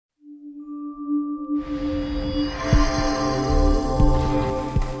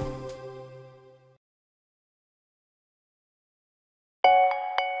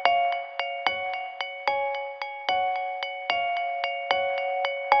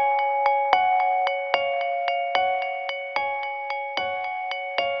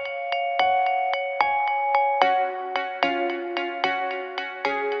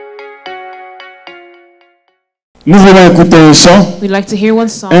Nous voulons écouter un chant. We'd like to hear one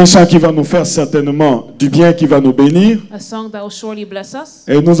song. Un chant qui va nous faire certainement du bien, qui va nous bénir. A song that will surely bless us.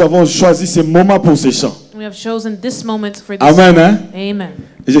 Et nous avons choisi ce moment pour ce chant. We have chosen this moment for this. Amen. Hein? Amen.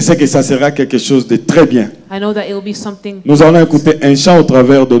 Et je sais que ça sera quelque chose de très bien. I know that it will be something. Nous allons écouter un chant au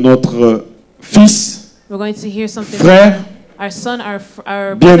travers de notre fils, We're going to hear something. frère, Our son,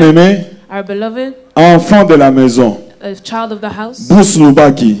 our bien-aimé, our beloved, enfant de la maison, a child of the house. Bruce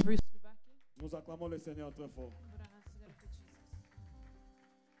Lubaki. Nous acclamons le Seigneur très fort.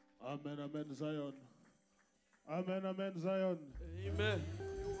 Amen, amen, Zion. Amen, amen, Zion. Amen.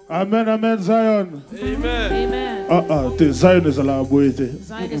 Amen, amen, Zion. Amen. Zion is a la boite.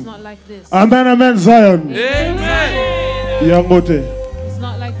 Zion is not like this. Amen, amen, Zion. Amen. Yangote. It's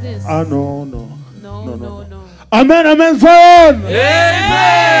not like this. No. No. Amen, amen, Zion.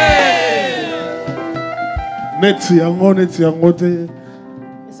 Neti yangote.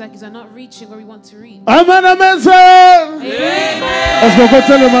 It's like you are not reaching where we want to reach. Amen, amen, Zion. Amen. Est-ce qu'on peut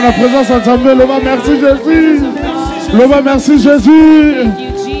tellement la présence ensemble? Lova, merci Jésus. Lova, merci Jésus. Thank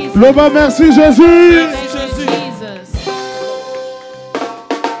you, Jesus. Lova, merci Jésus. Thank you, Jesus.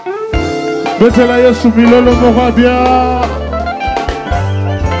 Betela Yesu milolo mora bien.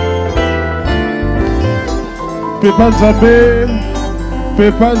 Pepa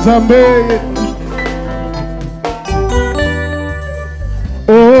Nzambe.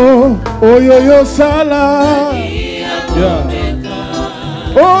 Oh yo sala. Yeah.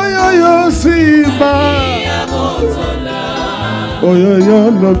 Oh yo simba. Oh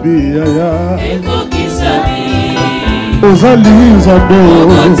yo lobi ya. Ozali Nzambe.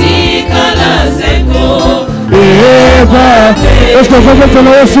 Eba, est-ce qu'on peut mettre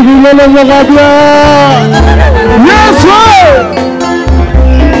la Yesu milolo mora bien? Yes, sir!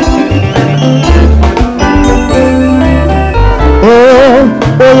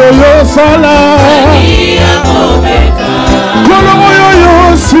 Oh yo sala. Kolo yo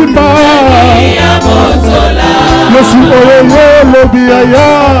simba. Yesu yo lobi ya.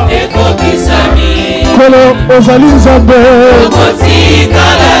 Kolo ozali Nzambe.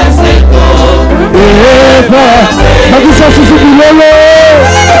 Eba, nakisa susu bilolo.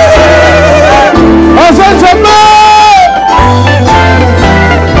 Azanzame.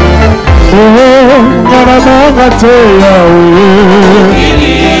 Oh, nana te yawe.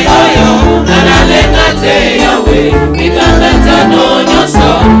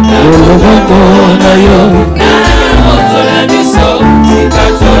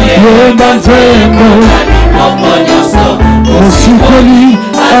 Osikoli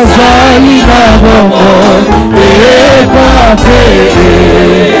azali na bongo eba te.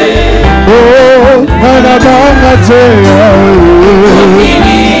 Oh, nana te yawe.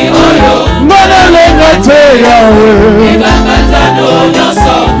 Nana lenga te yawe.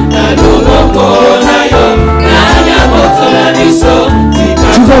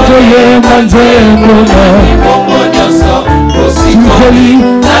 Tizatoye manzemona. Osikoli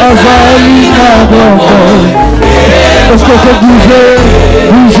azali na bongo. Est-ce qu'on peut bouger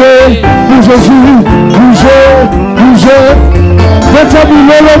pour Jésus, bouger. Mettez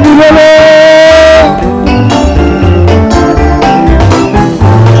bilolo.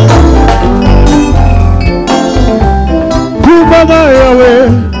 Kumama Yahweh,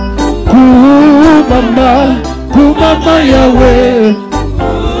 kumama Yahweh.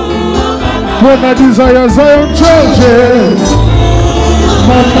 When I desire Zion Church,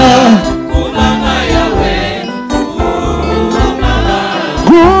 mama.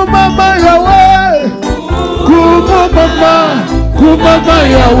 Kumama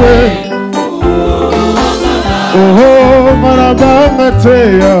Yahweh. Oh, marabanga te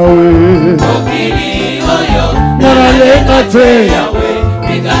Yahweh. Maralenga te Yahweh.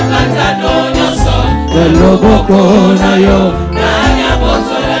 Mikakata no nyoso. Neloboko na yo. Nanya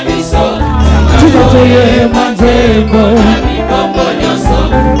bozo la miso. Tizatoye manzembo. Namikombo nyoso.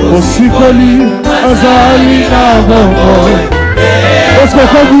 Osikoli azali na bongo. Est-ce qu'on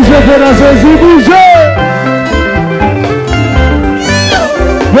peut bouger pour la Jésus? Bouger.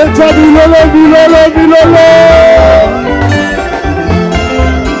 Mettez bilolo.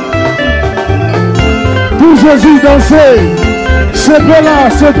 Pour Jésus danser. C'est peu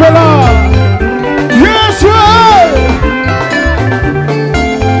là. Yes, sir.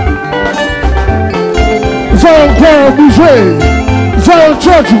 Zion quoi bouger. Zion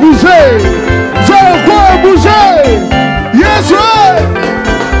Church bouger. Zion quoi bouger. Yes, sir.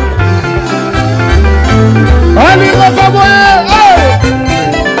 Allez, Rakaboye.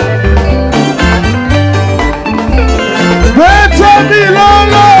 Mettez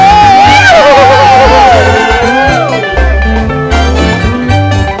bilolo.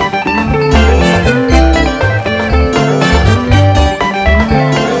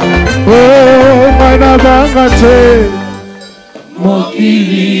 na banga te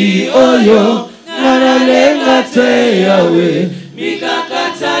mokili oyo nganalenga te yawe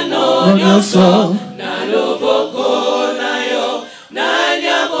mikakatano nyonso na loboko na yo na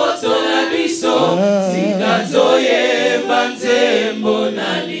nyaboto na biso sikatoyemba nzembo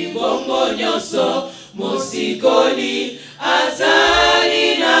na libongo nyonso mosikoli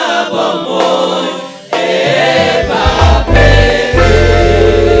azali na bomoi epape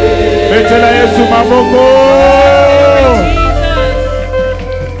betela Yesu maboko.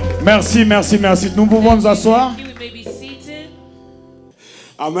 Merci, merci, merci. Nous pouvons nous asseoir.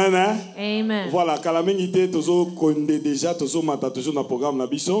 Amen. Hein? Amen. Voilà, Kalamengite, Tozo Konde déjà, Tozo Mata, toujours dans le programme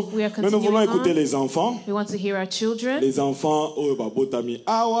Nabiso. Mais nous voulons écouter les enfants. We want to hear our children. Les enfants, Botami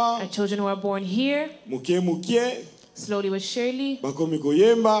Awa. Our children who are born here. Mukie Mukie. Slowly but surely. Bakomi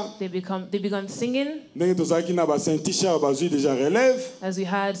Koyemba. They begun singing. Nenge Tozaki na ba Saint-Tisha, Bazui déjà relève. As we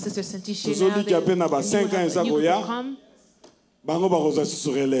had Sister Saint-Tisha now, they will come.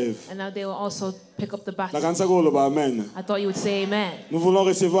 And now they will also pick up the baton. Amen. I thought you would say amen. Nous voulons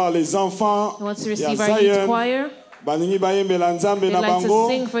recevoir les enfants. We want to receive our youth choir. They like to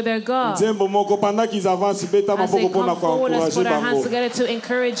sing for their God. As they come forward, let's put our hands together to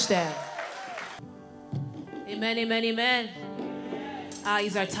encourage them. Amen, amen, amen.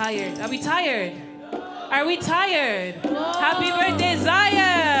 Eyes are tired. Are we tired? Are we tired? Happy birthday,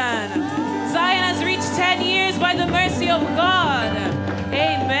 Zion! Zion has reached 10 years by the mercy of God.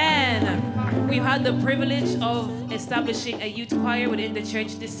 Amen. We've had the privilege of establishing a youth choir within the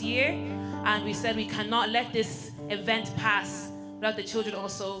church this year. And we said we cannot let this event pass without the children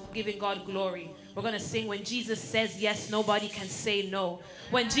also giving God glory. We're going to sing, when Jesus says yes, nobody can say no.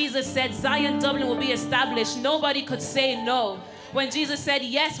 When Jesus said Zion Dublin will be established, nobody could say no. When Jesus said,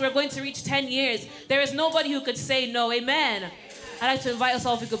 yes, we're going to reach 10 years, there is nobody who could say no. Amen. I'd like to invite us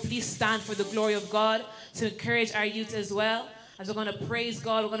all, if we could please stand for the glory of God, to encourage our youth as well. As we're going to praise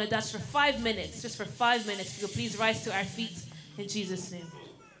God, we're going to dance for 5 minutes, just for 5 minutes. If you could please rise to our feet in Jesus' name.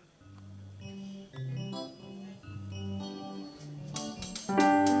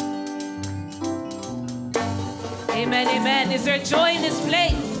 Amen, amen. Is there joy in this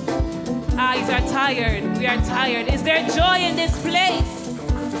place? Eyes are tired. We are tired. Is there joy in this place?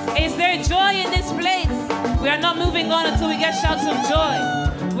 Is there joy in this place? We are not moving on until we get shouts of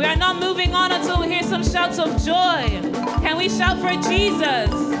joy. We are not moving on until we hear some shouts of joy. Can we shout for Jesus?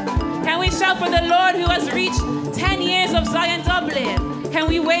 Can we shout for the Lord who has reached 10 years of Zion Dublin? Can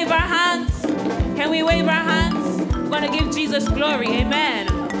we wave our hands? Can we wave our hands? We're going to give Jesus glory. Amen.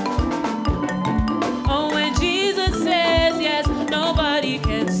 Oh, when Jesus says yes, nobody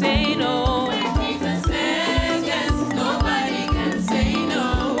can say no. When Jesus says yes, nobody can say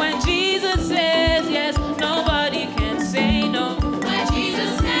no. When Jesus says yes, nobody can say no. When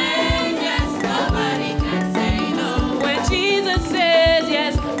Jesus says yes, nobody can say no. When Jesus says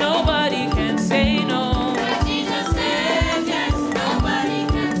yes, nobody can say no. When Jesus says yes, nobody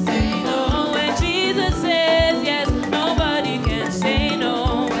can say no. When Jesus says yes, nobody can say no.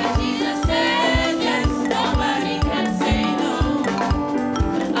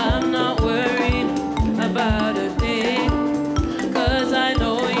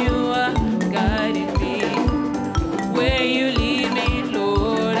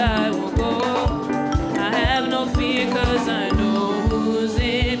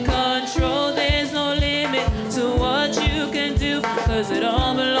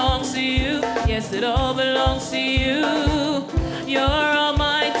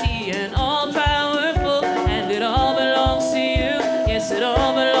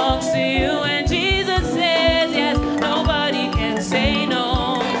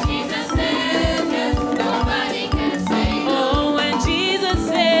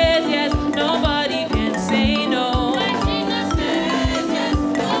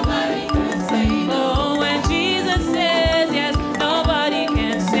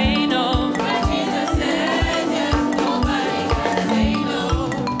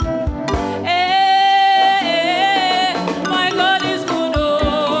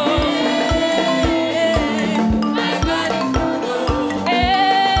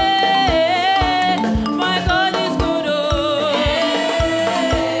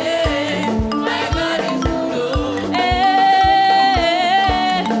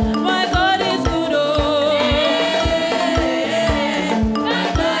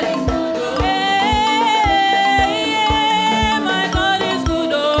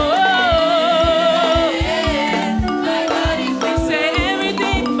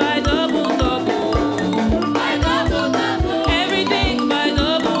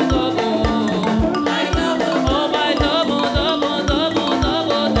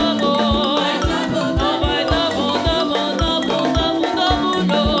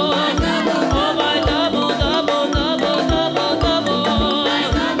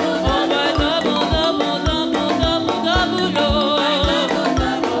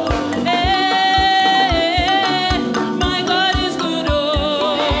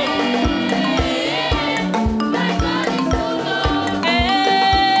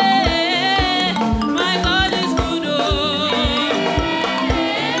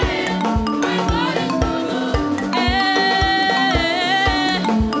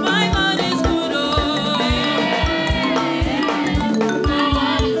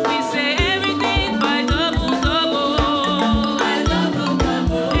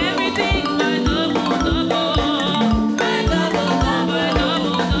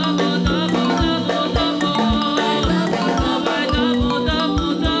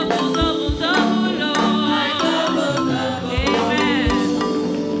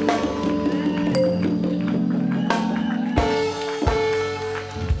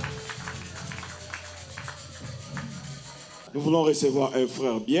 voulons recevoir un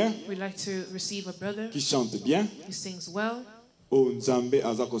frère bien, We'd like to receive a brother qui chante bien, who sings well, who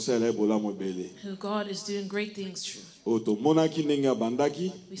God is doing great things through. we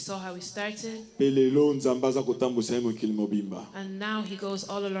We saw how he started, and now he goes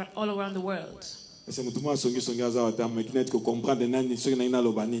all around the world. Is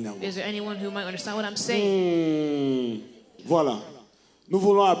there anyone who might understand what I'm saying? Voilà. Nous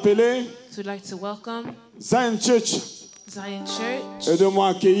voulons appeler So we'd like to welcome Zion Church. Zion Church. Aidez-moi à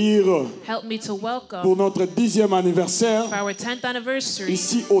accueillir Help me to welcome pour notre 10e anniversaire for our 10th anniversary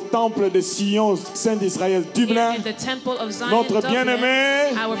ici au temple de Sion, Saint d'Israël, Dublin, in the temple of Zion, notre Dublin,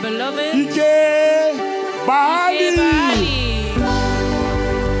 bien-aimé our beloved Ike Bahali.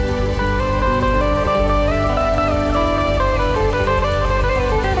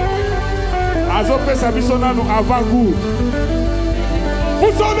 Azopesa biso nanu avant goût.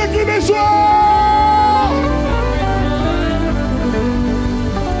 Vous sont des cris de joie.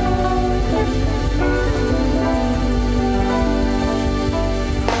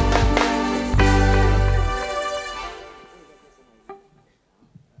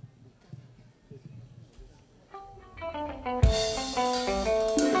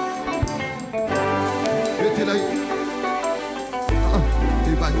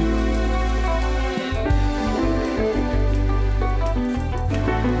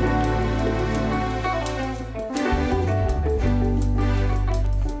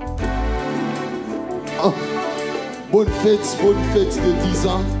 Bonne fête de 10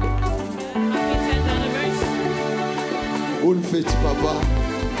 ans. Bonne fête papa.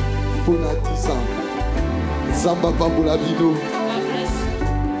 Bonne à 10 ans. Zamba Pambola Bino.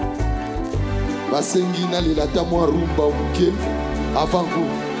 Basengi na lelata mwa rumba muke avant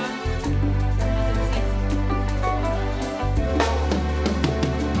vous.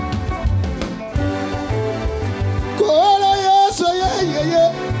 Kolo yeso ye.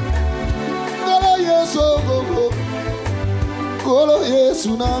 Kolo yeso go. Kolo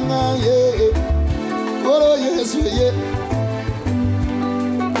yesu nanga ye. Kolo yesu ye.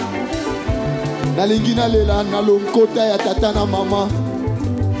 Nalingi na lela na lonkota ya tata na mama.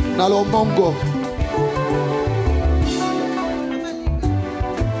 Na lombongo.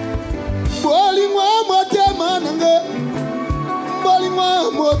 Bolingwa motema nanga.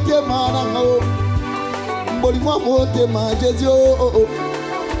 Bolingwa motema nanga. Bolingwa motema Jésus.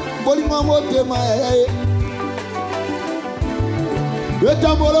 Bolingwa motema ye.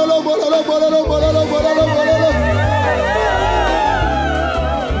 Eta bololo.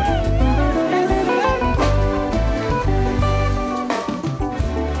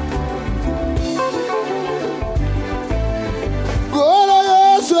 Golo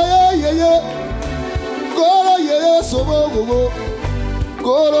yeso ye. Golo yeso go.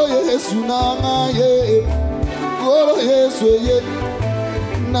 Golo yesu nanga ye. Golo yeso ye.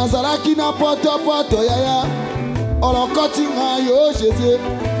 Nazalaki na poto yaya. Olokoti nga yo Jésus.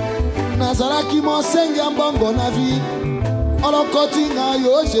 Nazalaki monsenga mbongo na vie. Olokoti nga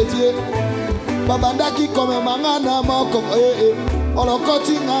yo Jésus. Babandaki kome mangana moko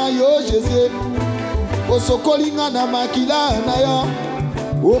Olokoti nga yo Jésus. Osokoli nga na makila na yo.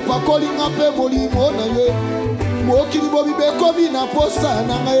 Opakoli nga pe molimo na yo. Mokili bobi bekomi na posa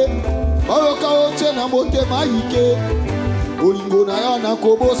na nga ye. Oyoka oche na motema ike. Olingo na yo na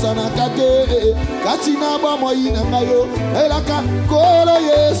kobosa na kate kati na bamo ina ngayo elaka kolo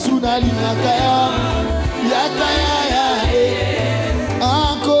yesu na linaka ya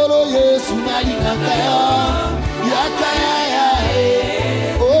kolo yesu na linaka ya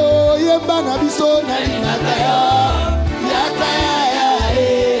oh yemba na biso na linaka ya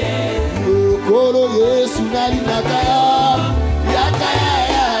kolo yesu na linaka ya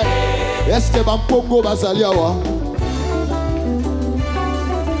eske bampongo bazali awa.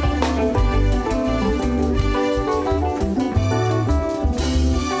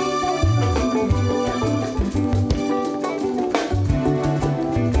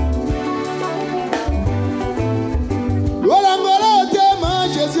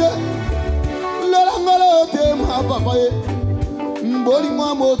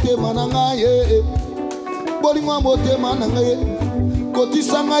 Bolingwa motema nanga ye.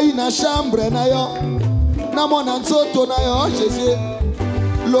 Kotisa ngai na chambre na yo. Na mona nzoto na yo Jésus.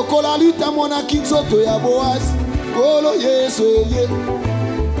 Lokola lita mona kinzoto ya Boaz. Kolo yeso ye.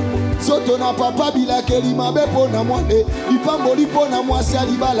 Zoto na papa bilakeli mabe pona mwane. Lipamboli pona mwasi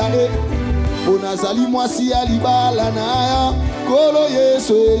alibala e. Pona zali mwasi alibala na ya. Kolo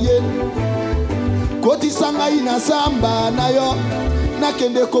yeso ye. Kotisa ngai na samba na yo.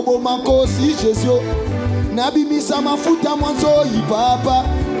 Nakende koboma Nkosi Jésus. Nabimisa mafuta mwanzo ipapa.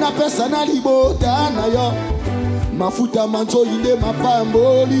 Na pesa na libota na yo. mafuta manzo inde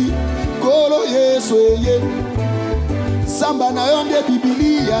mapamboli kolo Yesu eye samba na yo nde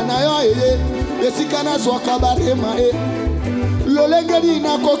Biblia na yo eye esika na zwaka barema e lolengeli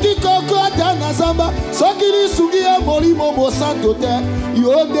na koki koko ata na zamba soki lisugi ya molimo mosanto te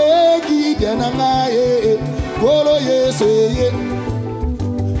yo nde guide na ngai kolo Yesu eye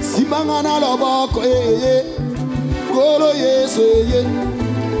simanga na loboko eye kolo Yesu eye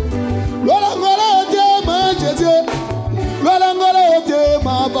lola ngola te ma Jésus lola ngola te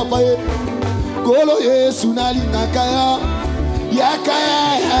ma papa ye kolo Yesu nalingaka ya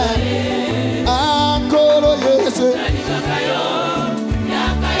yakaya ah kolo Yesu nalingaka yo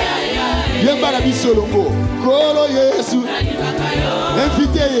yakaya ya yemba na bisolongo kolo Yesu nalingaka yo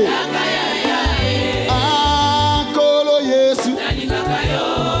invité ye yakaya ya ah kolo Yesu nalingaka yo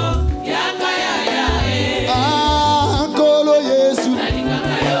yakaya ya ah kolo Yesu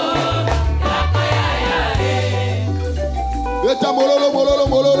nalingaka yo yakaya ya eta mololo mololo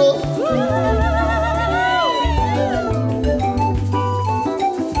mololo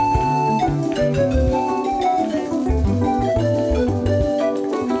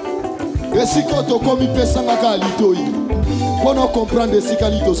esika tokomi pesangaka litoi mpona comprendre esika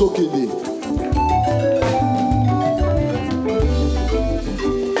litozokende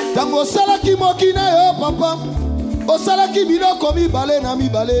ntango osalaki moki na yo papa osalaki biloko mibale na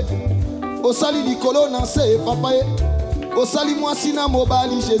mibale osali likolo na se papa ye osali mwasi na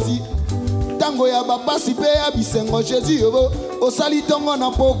mobali Jésus ntango ya bapasi mpe ya bisengo Jésus yobo osali ntongo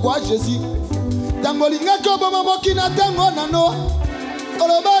na pokwa Jésus ntango olingaki oboma moki na ntango na Noa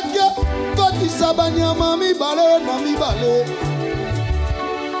olobaki kotisa banyama mibale na mibale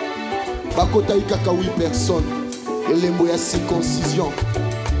bakotai kaka 8 personnes elembo ya circoncision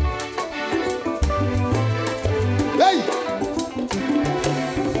hey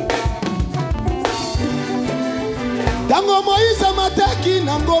ntango Moïse amataki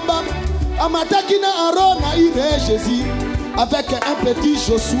na ngomba amataki na Aaron na ire Jésus avec un petit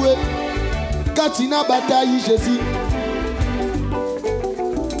Josué kati na bataille Jésus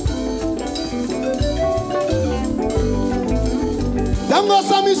Dango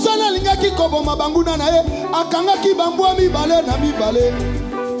Samson alingaki koboma banguna na ye akangaki bambwa mibale na mibale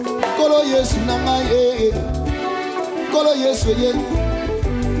kolo Yesu na ngai kolo Yesu ye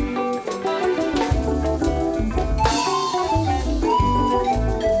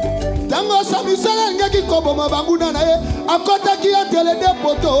Dango Samson alingaki koboma banguna na ye akotaki atele de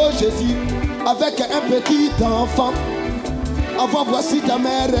poto Jésus avec un petit enfant avant voici ta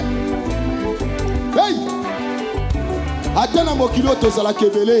mère hey Atana mokilo tozala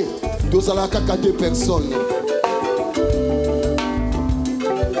kebele tozala kaka 2 personnes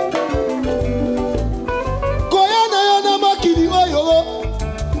koya na yo na mokili oyo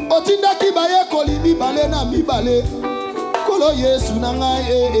otindaki baye koli mibale na mibale kolo Yesu na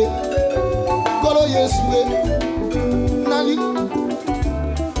ngai kolo Yesu nani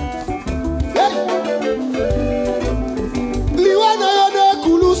liwa na yo na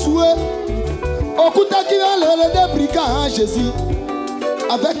kulusu okutaki le de brigand Jésus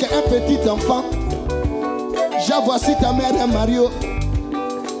avec un petit enfant. Ja voici ta mère Mario.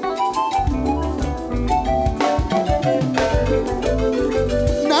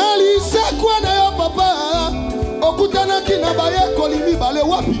 Nali sekwa na yo papa okutanaki na baye kolimi bale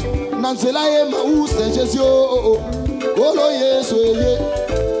wapi nanzela ye mause Jésus kolo Yesu ye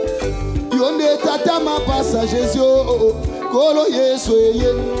yonde tata mapasa Jésus kolo Yesu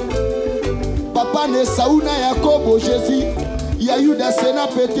ye Papa ne sauna Yakobo Jésus ya Yuda sena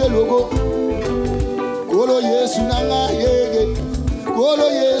pete logo kolo Yesu nanga yege kolo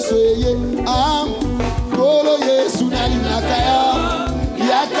Yesu ye kolo Yesu nalingaka ya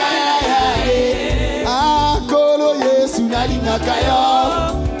kolo Yesu nalingaka ya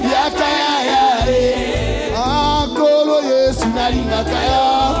kolo Yesu nalingaka ya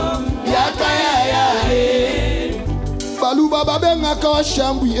baluba babengaka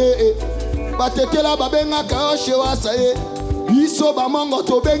shambu batetela babengaka oshewasa ye biso bamongo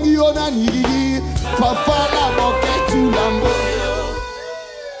tobengi yo na nilili fafala moketu lambo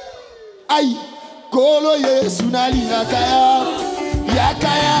ai kolo Yesu nalingaka ya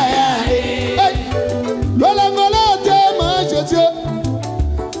lola ngolo te ma Jésus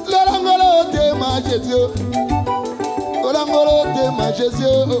lola ngolo te ma Jésus lola ngolo te ma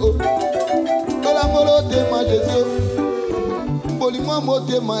Jésus lola ngolo te ma Jésus bolingo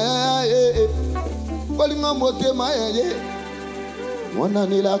motema bolingo motema mwana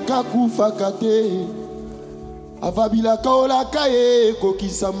nelaka kufaka te avabilaka olaka ye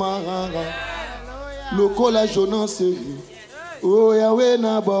kokisama lokola Jonas o yawe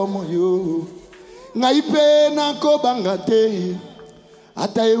na bomo yo ngai pe nakobanga te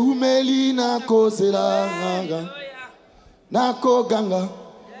ata eumeli nakozelanga nakoganga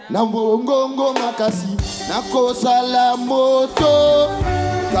na mongongo makasi nakosala moto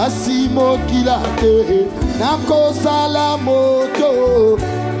kasi mokila te nakosala moto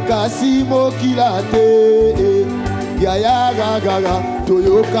kasi mokila te yaya gaga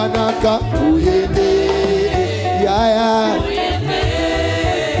toyokanaka oyende yaya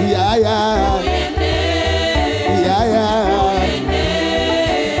yaya yaya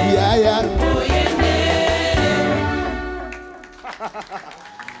yaya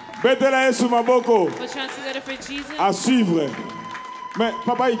Betela Yesu maboko. We're translated for Jesus. À suivre. Mais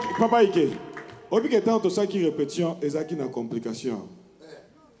papa Ike. Obi que tant ça qui répétition et ça qui na complication.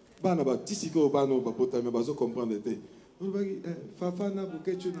 Ba na ba tisiko ba no ba pota mais bazo comprendre te. Fafana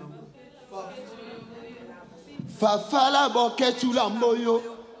bukechu na. Fafala bokechu la moyo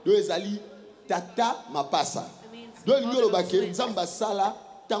do ezali tata mapasa. Do ngolo bake nzamba sala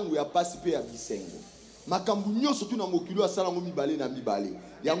tangu ya pasi pe ya bisengo. Makambu nyoso tu na mokilo asala ngo mibale na mibale.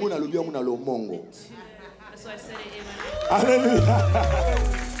 Yango na lobi yango na lomongo. That's why I said it. Alléluia.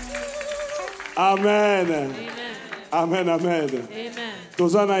 Amen. Amen. Amen, amen. Amen.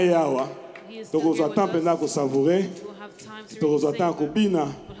 Tozana yawa. He is still here with Tokozata us. pena ko savourer. We'll have time to Tokozata ko bina.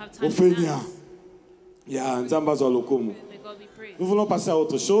 We'll have time to Ofenya. dance. Ya nzamba za lokomo. May God be praised. Nous voulons passer à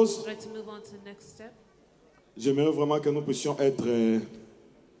autre chose. I'd like to move on to the next step. J'aimerais vraiment que nous puissions être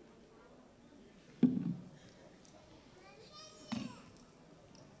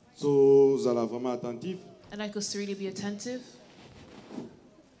vous allez vraiment attentifs. I'd like us to really be attentive.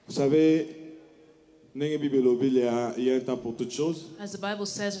 Vous savez, il y a un temps pour toutes choses. As the Bible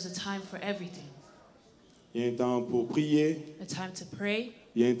says, there's a time for everything. Il y a un temps pour prier. A time to pray,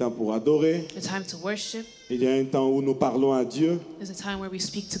 Il y a un temps pour adorer. a time to worship. Il y a un temps où nous parlons à Dieu. There's a time where we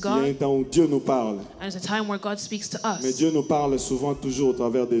speak to Il y a un God, temps où Dieu nous parle. and there's a time where God speaks to Mais us. Dieu nous parle souvent toujours au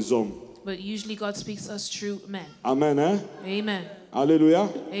travers des hommes. But usually God speaks to us through men. Amen, hein? Amen. Alléluia.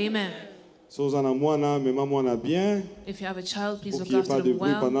 Amen. Si vous en avez moins, mais moi bien. If you have a child, please Pour look qu'il n'y ait after pas de them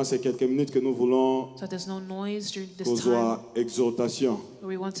bruit well, pendant ces quelques minutes que nous voulons so that there's no noise during this qu'on time soit exhortation. where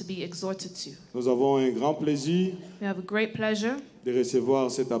we want to be exhorted to. Nous avons un grand plaisir We have a great pleasure de recevoir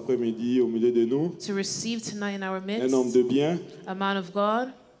cet après-midi au milieu de nous to receive tonight in our un homme midst de bien, a man of God,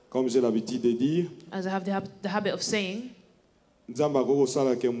 comme j'ai l'habitude de dire. as I have the habit of saying. Nzamba koko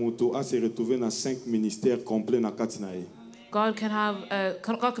sala ke moto a se retrouver dans 5 ministères complets na kati na ye. God can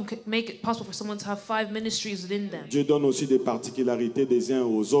make it possible for someone to have 5 ministries within them. Dieu donne aussi des particularités des uns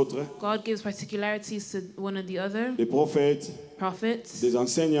aux autres. God gives particularities to one and the other. Des prophètes, Prophets, des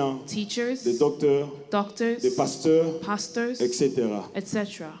enseignants, teachers, des docteurs, doctors, des pasteurs, pastors, etc.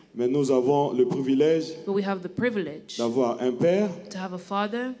 etc. Mais nous avons le privilège But we have the privilege d'avoir un père, to have a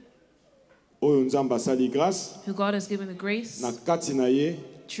father oyo Nzamba sali grâce, who God has given the grace. na kati na ye,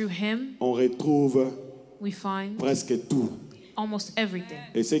 Through him, on retrouve we find presque tout. almost everything.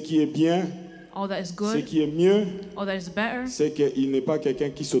 Et ce qui est bien, All that is ce good, qui est mieux, all that is better, c'est qu'il n'est pas quelqu'un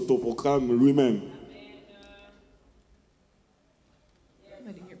qui s'autoproclame lui-même.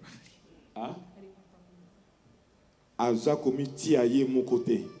 Hein? Aza komi ti aye mon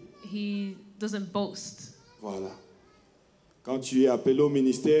côté. he doesn't boast. Voilà. Quand tu es appelé au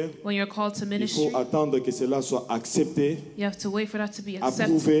ministère, When you're called to il ministry, faut attendre que cela soit accepté, you have to wait for that to be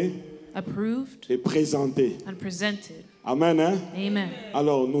accepted, approuvé approved, et présenté. and presented. Amen. Hein? Amen.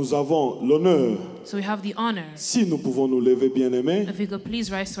 Alors nous avons l'honneur, So we have the honor. si nous pouvons nous lever bien-aimés, If we could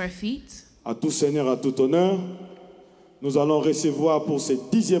please rise to our feet. à tout Seigneur, à tout honneur, nous allons recevoir pour ce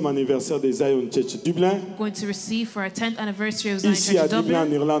 10e anniversaire des Zion Church Dublin, We're going to receive for our 10th anniversary of Zion ici à Church Dublin en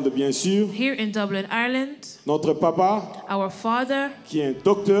Dublin, Irlande bien sûr, here in Dublin, Ireland, notre papa our father, qui est un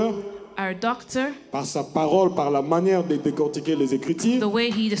docteur, our doctor, par sa parole, par la manière de décortiquer les the Écritures, way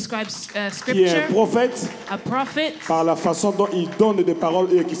he describes qui est un scripture, prophète, a prophet, par la façon dont il donne des paroles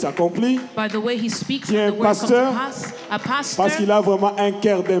et qui s'accomplit, by the way he speaks Qui est and un the words come to pasteur, pass, a parce pastor, qu'il a vraiment un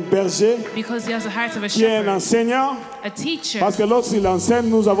cœur d'un berger, because he has the heart of a qui est un shepherd, enseignant, a teacher, parce que lorsqu'il enseigne,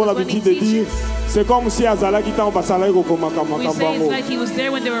 nous avons l'habitude de dire, c'est comme si Azala qui t'a en passant là, il we say it's like he was there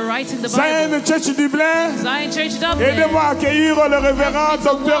when they were writing the Bible. Zion Church Dublin, Zion Church Dublin. aidez-moi à accueillir le révérend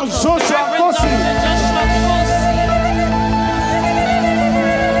docteur Joshua Nkosi.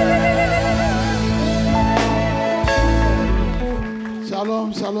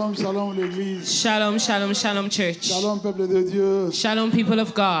 Shalom, shalom, shalom l'église. Shalom, shalom, shalom, church. Shalom peuple de Dieu. Shalom, people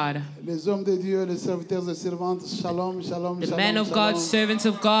of God. Les hommes de Dieu, les serviteurs et servantes. Shalom, shalom, The shalom. men of shalom. God, servants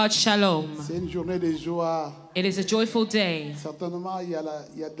of God, shalom. C'est une journée de joie. It is a joyful day. Certainement, il y a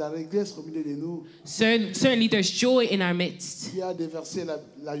de la régresse au milieu de nous. Certainly, there's joy in our midst Qui a déversé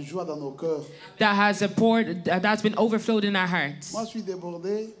la joie dans nos cœurs. that's been overflowed in our hearts. Moi, je suis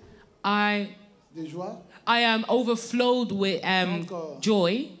débordé I de joie. am overflowed with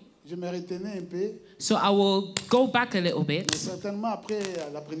joy. Je me retenais un peu. So I will go back a little Mais bit. certainement, après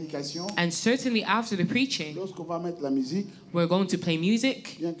la prédication, And certainly after the preaching, lorsqu'on va mettre la musique, we're going to play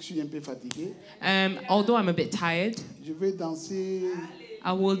music. bien que je suis un peu fatigué, Although I'm a bit tired, je vais danser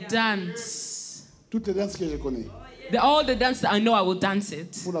I will dance. toutes les danses que je connais. All the dance that I know, I will dance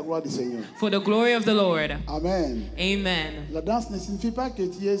it. Pour la gloire du Seigneur. For the glory of the Lord. Amen. Amen. La danse ne signifie pas que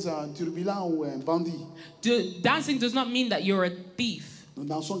tu es un turbulent ou un bandit. Dancing does not mean that you're a thief. Nous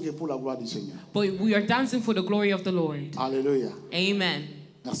dansons que pour la gloire du Seigneur. But we are dancing for the glory of the Lord. Alléluia. Amen.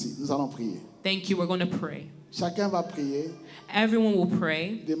 Merci. Nous allons prier. Thank you. We're going to pray. Chacun va prier, Everyone will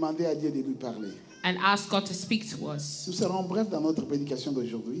pray demander à Dieu de lui parler. and ask God to speak to us. Nous serons brefs dans notre prédication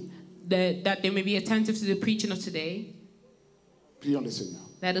d'aujourd'hui. That they may be attentive to the preaching of today. Prions le Seigneur.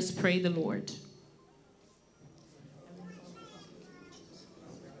 Let us pray the Lord.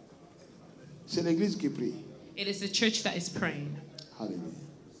 C'est l'Église qui prie. It is the church that is praying. Alléluia.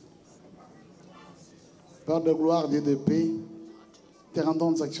 Père de gloire, Dieu de paix, te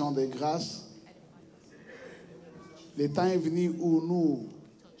rendons des actions de grâce. Le temps est venu où nous,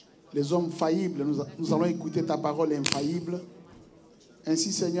 les hommes faillibles, nous allons écouter ta parole infaillible.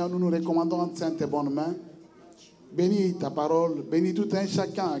 Ainsi, Seigneur, nous nous recommandons en sainte et bonne main. Bénis ta parole, bénis tout un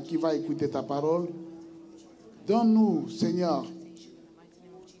chacun qui va écouter ta parole. Donne-nous, Seigneur,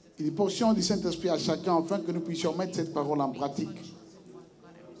 une portion du Saint-Esprit à chacun afin que nous puissions mettre cette parole en pratique.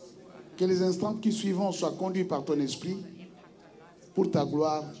 Que les instants qui suivront soient conduits par ton esprit pour ta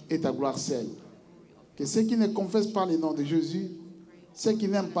gloire et ta gloire seule. Que ceux qui ne confessent pas le nom de Jésus, ceux qui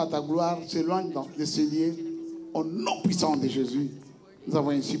n'aiment pas ta gloire, s'éloignent de ce lieu au nom puissant de Jésus. Nous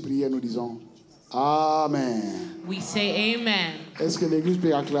avons ainsi prié, nous disons Amen. We say amen. Est-ce que l'Église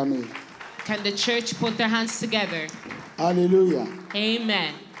peut acclamer? Can the church put their hands together? Alléluia.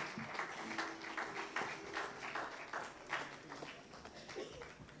 Amen.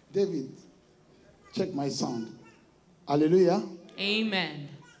 David, check my sound. Alléluia. Amen.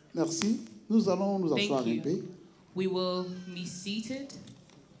 Merci. Nous allons nous asseoir un Thank peu. you. We will be seated.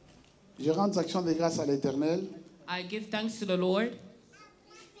 Je rends des actions de grâce à l'Éternel I give thanks to the Lord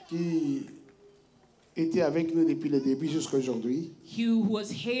qui était avec nous depuis le début jusqu'à aujourd'hui. who was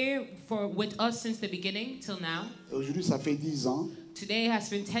here with us since the beginning till now. Aujourd'hui, ça fait 10 ans Today has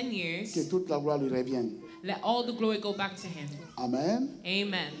been 10 que years. toute la gloire lui revienne. Let all the glory go back to him. Amen.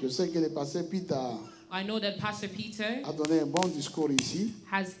 Amen. Je sais que le pasteur Peter I know that Pastor Peter a donné un bon discours ici,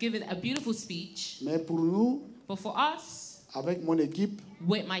 has given a beautiful speech, mais pour nous, but for us, avec mon équipe,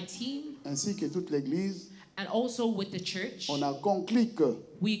 with my team, ainsi que toute l'Église, and also with the church, on a conclu que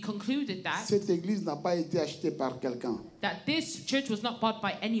we concluded cette Église n'a pas été achetée par quelqu'un. that this church was not bought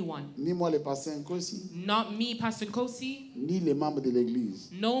by anyone. Ni moi, le pasteur Nkosi, Not me, Pastor Nkosi, ni les membres de l'Église.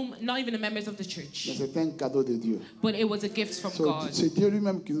 no, not even the members of the Mais church. c'est un cadeau de Dieu. But it was a gift from So, God. c'est Dieu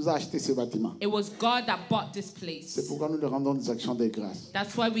lui-même qui nous a acheté ce bâtiment. It was God that bought this C'est place. pourquoi nous lui rendons des actions de grâce.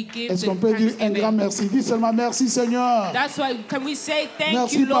 That's why we give Est-ce the qu'on peut dire un grand thanksgiving. merci? Dis seulement merci Seigneur. That's why, can we say thank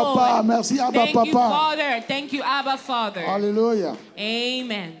Merci you, Lord? Papa, merci Abba Thank you, Papa. Father. Thank you, Abba, Father. Alléluia.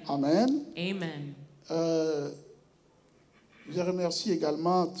 Amen. Amen. Amen. Je remercie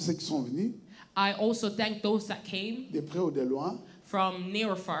également tous ceux qui sont venus, I also thank those that came de près ou de loin. from near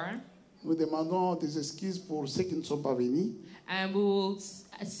or far. Nous demandons des excuses pour ceux qui ne sont pas venus. And we will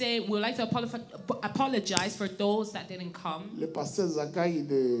say, we would like to apologize for those that didn't come. Le pasteur Zakai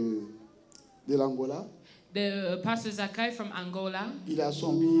de l'Angola, The Pastor Zakai from Angola, il a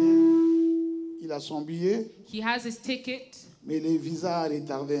son billet. Il a son billet, he has his ticket, mais le visa a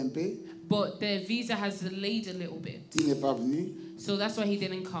retardé un peu. but the visa has delayed a little bit. Il n'est pas venu. So that's why he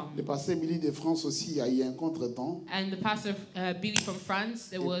didn't come. Le pasteur Billy de France aussi a eu un contretemps. And the Pastor Billy from France,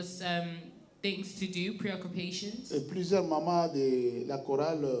 there was things to do, preoccupations. Et plusieurs mamans de la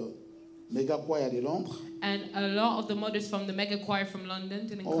chorale Mega Choir de Londres And a lot of the mothers from the mega choir from London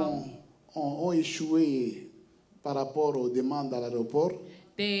didn't come. ont échoué par rapport aux demandes à l'aéroport.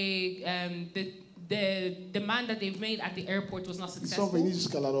 They, the demand that they've made at the airport was not Ils sont successful. venus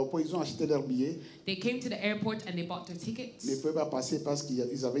jusqu'à l'aéroport, ils ont acheté leurs billets, They came to the airport and they bought their tickets. mais ils ne pouvaient pas passer parce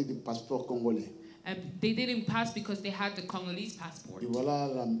qu'ils avaient des passeports congolais. They didn't pass because they had the Congolese passport. Et voilà,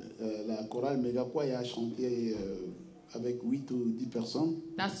 la chorale Mega Choir a chanté avec 8 ou 10 personnes.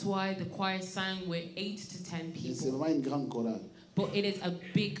 That's why the choir sang with 8 to 10 Et c'est people. vraiment une grande chorale. But it is a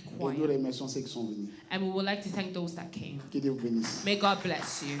big Et nous choir. remercions ceux qui sont venus. And we would like to thank those that came. Que Dieu vous bénisse. May God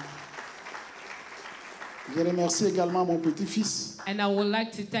bless you. Je remercie également mon petit-fils, And I would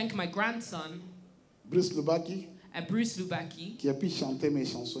like to thank my grandson, Bruce Lubaki, Bruce Lubaki, qui a pu chanter mes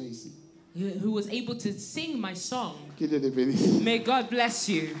chansons ici. who was able to sing my song. Que Dieu te bénisse. May God bless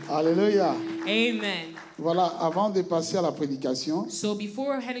you. Alléluia. Amen. Voilà, avant de passer à la prédication, So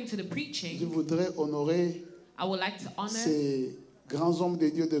before heading to the je preaching, voudrais honorer I would like to honor ces grands hommes de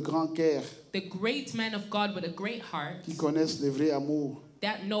Dieu de grand cœur the great men of God with a great heart qui connaissent le vrai amour,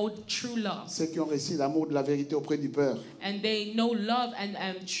 that know true love. ceux qui ont reçu l'amour de la vérité auprès du Père And they know love and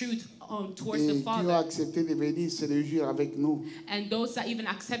truth towards et the qui ont Father. accepté de venir se réjouir avec nous. And those that even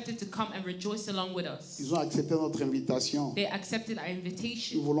accepted to come and rejoice along with us. Ils ont accepté notre invitation. They accepted our Nous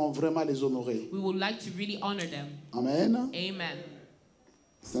invitation. voulons vraiment les honorer. We would like to really honor them. Amen. Amen.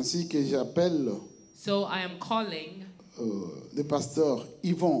 C'est ainsi que j'appelle So I am calling le pasteur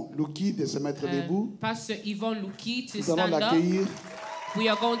Yvon Louki de se mettre debout. Pastor Yvon Louki to Nous allons stand up. l'accueillir. We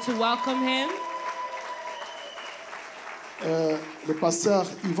are going to welcome him. Le pasteur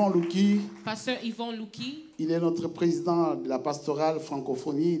Yvon Louki, Pastor Yvon Louki, il est notre président de la pastorale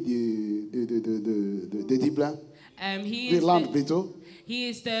francophonie de Dublin, d'Irlande plutôt. he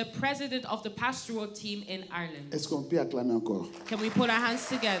is the president of the pastoral team in Ireland. Est-ce qu'on peut acclamer encore? Can we put our hands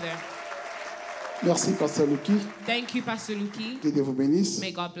together? Merci, pasteur Louki. Thank you, Pastor Louki. Que Dieu vous bénisse.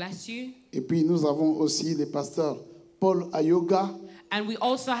 May God bless you. Et puis nous avons aussi le pasteur Paul Ayoga, And we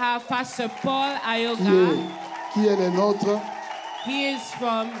also have Pastor Paul Ayoga. qui est le nôtre. He is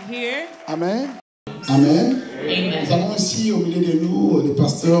from here. Amen. Amen. Amen. Nous avons aussi au milieu de nous le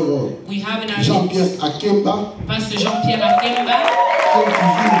pasteur We have in our Jean-Pierre midst Akemba. Pastor Jean-Pierre Akemba. Comme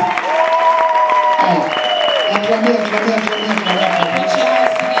toujours. Acclamez. Put your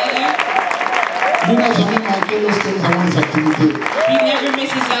hands together. Nous n'a jamais manqué lorsque nous avons des activités. He never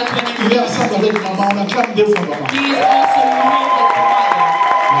misses out whenever Il est ensemble avec maman. On acclame deux fois maman. he is also here with the Father.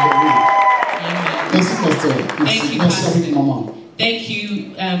 Alléluia. Amen. Merci pasteur. Thank you, Merci avec Pastor. maman. Thank you,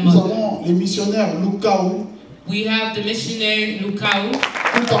 Nous Mother. avons les missionnaires Lukaou. We have the missionary Lukau.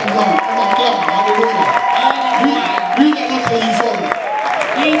 Tout en blanc. On acclame. Alléluia. All in white. Lui, il est notre uniforme.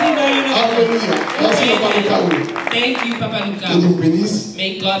 He's in the uniform. Alléluia. Merci Papa Lukaou. Thank you, Papa Que Dieu Lukau. vous bénisse.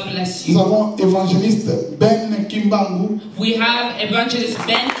 May God bless Nous you. avons évangéliste Ben Kimbangu. We have evangelist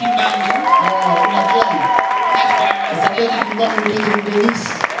Ben Kimbangu. On acclame. That's Ben why Kimbangu, que Dieu vous bénisse.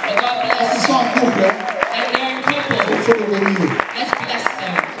 may God Ils bless sont you. en couple. Hein. And they're in Il couple. faut le bénir. Let's bless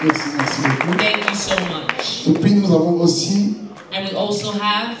them. Merci beaucoup. Thank you so much. Et puis nous avons aussi And we also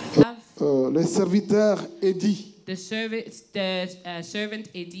have le serviteur Eddie. the servant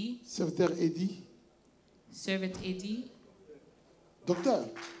Eddie. Serviteur Eddie. Servant Eddie. Docteur.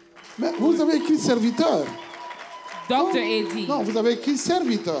 Mais vous avez écrit serviteur. Dr. Eddie. Non, vous avez écrit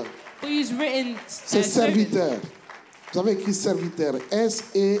serviteur. But he's written C'est serviteur. Vous avez écrit serviteur.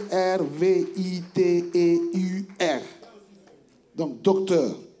 S-E-R-V-I-T-E-U-R. Donc,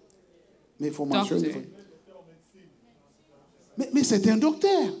 docteur. Mais il faut mentionner. Doctor. Mais c'est un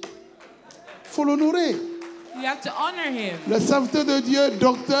docteur. Il faut l'honorer. You have to honor him. Le serviteur de Dieu,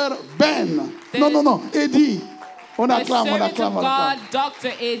 docteur Ben. Non, Eddie. On The acclame, on servant acclame, of on God, acclame.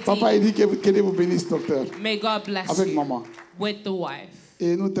 Dr. Eddie. Papa Eddie, que Dieu vous bénisse, docteur. May God bless Avec you. maman. With the wife.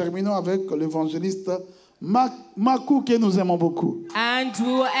 Et nous terminons avec l'évangéliste Makou, que nous aimons beaucoup. And we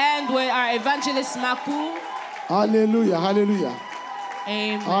will end with our evangelist Maku. Alléluia, alléluia.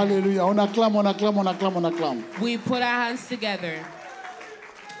 Amen. Alléluia. On acclame, on acclame, on acclame, on acclame. We put our hands together.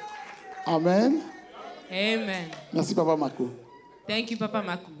 Amen. Amen. Merci, Papa Makou. Thank you, Papa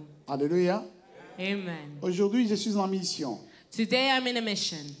Maku. Alléluia. Amen. Aujourd'hui, je suis en mission. Today I'm in a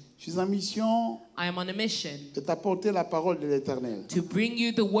mission. Je suis en mission I am on a mission de t'apporter la parole de l'Éternel. to bring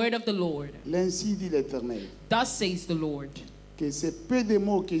you the word of the Lord. L'ainsi dit l'Éternel. Thus says the Lord. Que ces peu de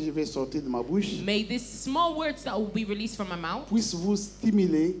mots que je vais sortir de ma bouche May these small words that will be released from my mouth, puissent vous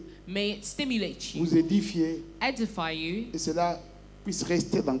stimuler, may it stimulate you, vous édifier, edify you, et cela puisse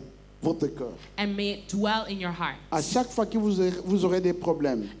rester dans votre cœur. and may it dwell in your heart. À chaque fois que vous aurez des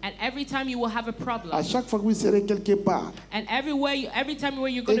problèmes, And every time you will have a à problem, chaque fois que vous serez quelque part, and every time where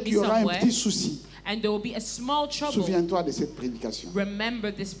you're going et to be qu'il y aura un somewhere, petit souci, and there will be a small trouble, souviens-toi de cette prédication.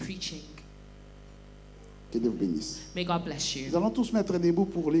 remember this preaching. Que Dieu vous bénisse. May God bless you. Nous allons tous mettre debout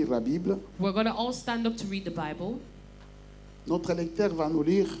pour lire la Bible. We're going to all stand up to read the Bible. Notre lecteur va nous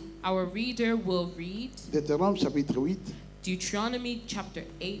lire Our reader will read Deutéronome chapitre 8. Deuteronomy chapter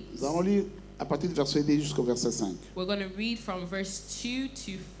 8. Nous allons lire à partir du verset 10 jusqu'au verset 5. We're going to read from verse 2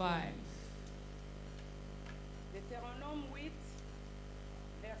 to 5. Deutéronome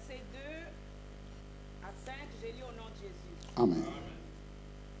Amen.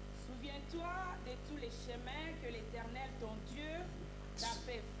 Souviens-toi de tous les chemins que l'Éternel, ton Dieu, t'a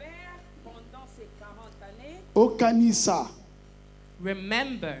fait faire pendant ces 40 années. Okanisa.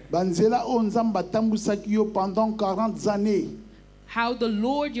 Remember Banzela o nzamba tambusaki yo pendant 40 années. how the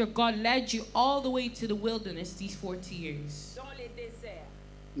Lord your God led you all the way to the wilderness these 40 years. Dans les déserts.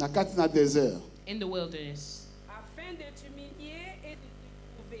 Na kati na désert. In the wilderness. Afin de t'humilier et de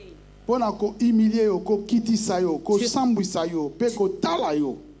te prouver. Pona ko humilier yo, ko kitisa yo, ko sambwisa yo, pe ko tala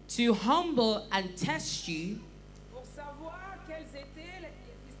yo. To humble and test you. Pour savoir quelles étaient les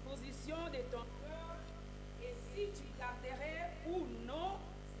dispositions de ton cœur et si tu garderais ou non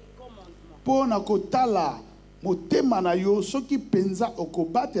ces commandements. Pona ko tala motema na yo soki penza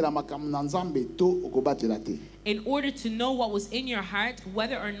okobatela makambo na Nzambe to okobatela te. In order to know what was in your heart,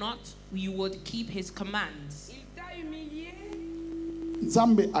 whether or not you would keep his commands. Il t'a humilié.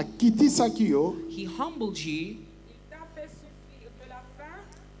 Nzambe akitisaki yo. He humbled you. Il t'a fait souffrir de la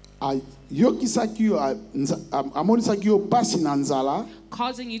faim. Ayokisaki yo, amonisaki yo pasi na nzala.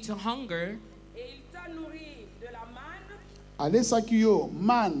 Causing you to hunger. Et il t'a nourri de la manne. Alesaki yo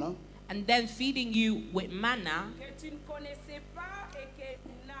man. And then feeding you with manna. Que tu ne connaissais pas et que tu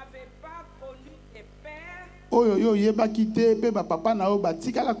n'avais pas connu tes pères. Oyo yo yebaki te pe ba papa na yo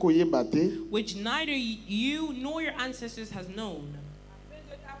batikala koyeba te. Which neither you nor your ancestors has known. Afin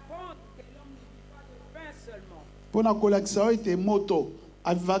de t'apprendre que l'homme ne vit pas de pain seulement. Pona kolakisa yo ete moto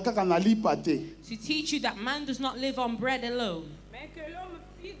avivaka kana lipa te. To teach you that man does not live on bread alone. Mais que l'homme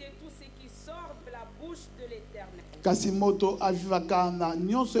vit de tout ce qui sort de la bouche de l'Éternel. Kasi moto avivaka na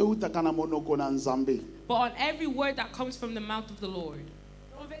nyonso eutaka na monoko na Nzambe. But on every word that comes from the mouth of the Lord.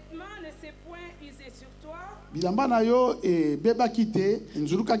 Ton vêtement ne s'est point usé sur toi. Bilamba na yo ebebaki te,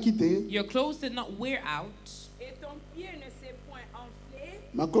 nzulukaki te. Your clothes did not wear out. Et ton pied ne s'est point enflé.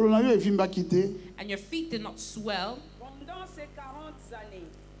 Makolo na yo evimbaki te. And your feet did not swell. Pendant ces 40 années.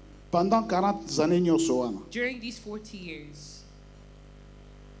 Pendant 40 années nyonso wana. During these 40 years.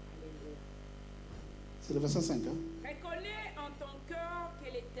 C'est le verset 5. Reconnais en ton cœur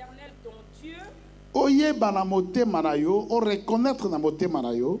que l'Éternel, ton Dieu, Oyeba na motema na yo, o reconnaître na motema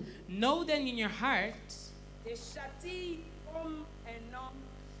na yo. Know then in your heart te châtie comme un homme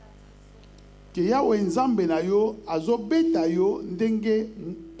châtie. Ke Yahweh Nzambe na yo azobeta yo ndenge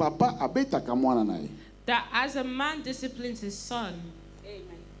papa abetaka mwana na ye. that as a man disciplines his son. Amen.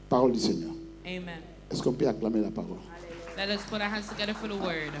 Parole du Seigneur. Amen. Est-ce qu'on peut acclamer la parole? Let us put our hands together for the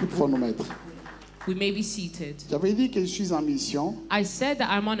word. Nous pouvons nous mettre. We may be seated. J'avais dit que je suis en mission. I said that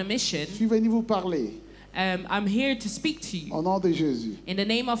I'm on a mission. Je suis venu vous parler I'm here to speak to you au nom de Jésus. in the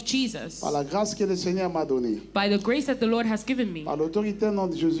name of Jesus. Par la grâce que le Seigneur m'a donnée. By the grace that the Lord has given me. Par l'autorité au nom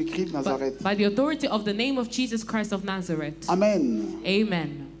de Jésus-Christ de Nazareth. By the authority of the name of Jesus Christ of Nazareth. Amen.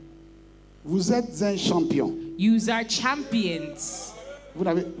 Amen. Vous êtes un champion. You are champions. Vous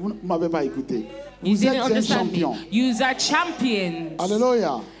ne m'avez pas écouté. You Vous êtes didn't un understand champion. me. You are champions.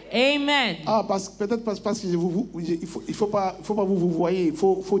 Alléluia. Amen. Ah, peut-être parce que il faut pas vous voyez, il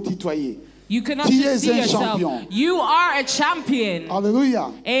faut tutoyer. You cannot Tu just es see un yourself. champion. You are a champion. Alléluia.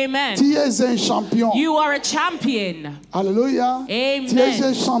 Amen. Tu es un champion. You are a champion. Alléluia. Amen. Tu es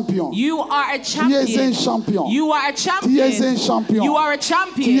un champion. You are a Tu es un champion. champion. You are a champion. Tu es un champion. You are a Tu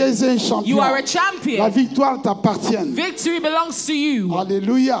champion. es un champion. You are a La champion. victoire t'appartient. Victory belongs to you.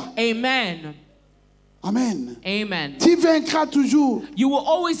 Alléluia. Amen. Amen. Amen. Tu vaincras toujours, You will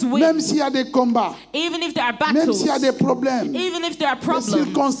always win. même s'il y a des combats, Even if there are même battles. s'il y a des problèmes, Even if there are des problems.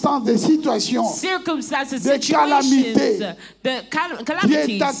 circonstances, des situations. Circumstances, Des calamités. situations, the Dieu t'a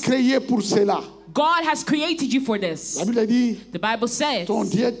calamities. créé pour cela. God has created you for this. La Bible dit, The Bible says ton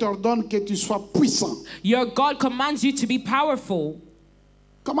Dieu t'ordonne que tu sois puissant. your God commands you to be powerful.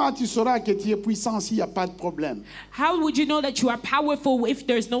 Comment tu sauras que tu es puissant s'il n'y a pas de problème? How would you know that you are powerful if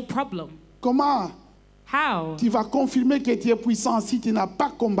there's no problem? Comment How? tu vas confirmer que tu es puissant si tu n'as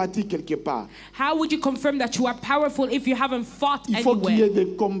pas combattu quelque part? How would you confirm that you are powerful if you haven't fought Il faut qu'il y ait anywhere?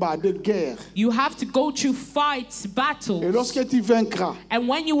 des combats, des guerres. You have to go through fights, Et battles. lorsque tu vaincras, And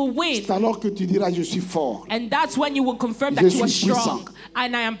when you will win, c'est alors que tu diras, je suis fort. and that's when you will confirm Je that you are suis puissant. strong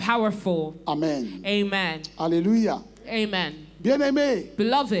and I am powerful. Amen. Amen. Alléluia. Amen. Bien-aimé,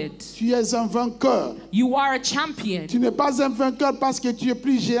 Beloved, tu es un vainqueur. you are a champion. Tu n'es pas un vainqueur parce que tu es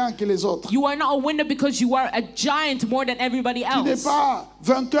plus géant que les autres. You are not a winner because you are a giant more than everybody Tu n'es else. pas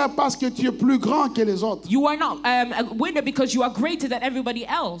vainqueur parce que tu es plus grand que les autres. You are not a winner because you are greater than everybody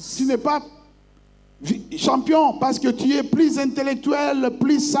else. Tu n'es pas Champion parce que tu es plus intellectuel,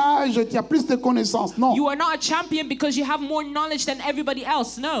 plus sage, tu as plus de connaissances. Non. You are not a champion because you have more knowledge than everybody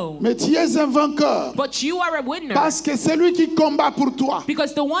else. No. Mais tu es un vainqueur. But you are a winner. Parce que celui qui combat pour toi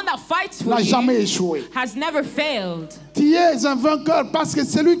because the one that fights for n'a you jamais échoué. has never failed. Tu es un vainqueur parce que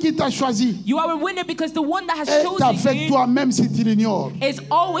celui qui t'a choisi You are a winner because the one that has est chosen avec you toi même si tu l'ignores. is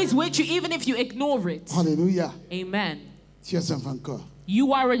always with you even if you ignore it. Alléluia. Amen. Tu es un vainqueur.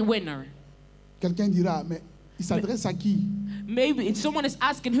 You are a winner. Quelqu'un dira, mais il s'adresse à qui? Maybe if someone is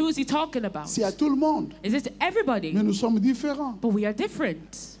asking, who is he talking about? C'est à tout le monde. Is it to everybody? Mais nous sommes différents. But we are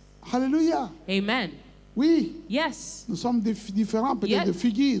different. Alléluia. Amen. Oui, Yes. nous sommes différents peut-être Yeah. de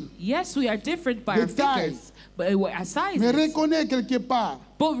figures. Yes, we are different by De our taille. figures, but our sizes. Mais reconnais quelque part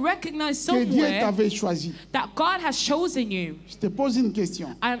But recognize que Dieu somewhere t'avait choisi. that God has chosen you. Je te pose une question.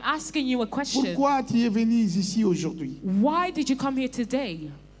 I'm asking you a question. Pourquoi tu es venu ici aujourd'hui? Why did you come here today?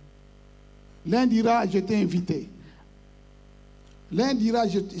 L'un dira, je t'ai invité. L'un dira,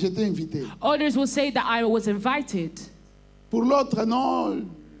 je t'ai invité. Others will say that I was invited. Pour l'autre, non,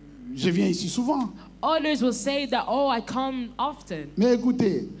 je viens ici souvent. Others will say that, oh, I come often. Mais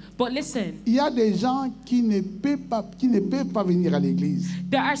écoutez, But listen, il y a des gens qui ne peuvent pas venir à l'église.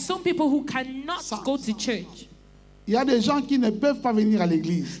 there are some people who cannot go to church. Il y a des gens qui ne peuvent pas venir à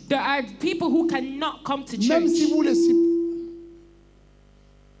l'église. There are people who cannot come to Même church.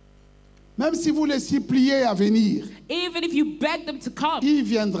 Même si vous les suppliez à venir, Even if you beg them to come, il ne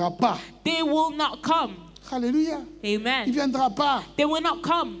viendra pas. they will not come. Alléluia. Il ne Amen. viendra pas. They will not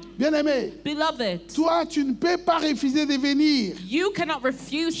come. Bien-aimé, Beloved, toi, tu ne peux pas refuser de venir. you cannot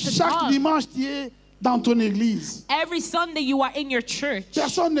refuse to Chaque come. dimanche, tu es dans ton église. Every Sunday you are in your church.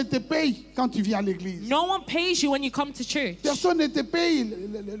 Personne ne te paye quand tu viens à l'église. No one pays you when you come to church. Personne ne te paye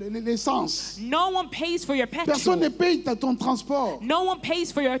l'essence. No one pays for your Personne ne petrol. paye ton transport. No one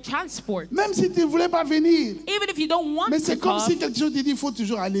pays for your transport. Même si tu ne voulais pas venir. Even if you don't want Mais to c'est comme si come, quelque chose te dit, il faut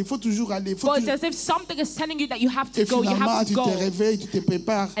toujours aller, il faut toujours aller. but it's as if something is telling you that you have to Et go, you finalement, have tu to te go. réveilles, tu te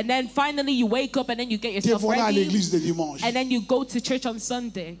prépares. And then finally you wake up and then you get Tu yourself voilà à ready. l'église de dimanche. And then you go to church on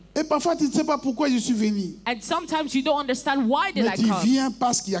Sunday. Et parfois, tu ne sais pas pourquoi je suis venu. And sometimes you don't understand why did Mais I tu come. viens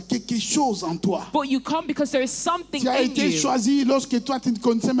parce qu'il y a quelque chose en toi. But you come because there is something Tu as in été you. choisi lorsque toi, tu ne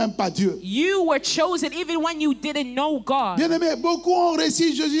connaissais même pas Dieu. You were chosen even when you didn't know God. Bien-aimé, beaucoup ont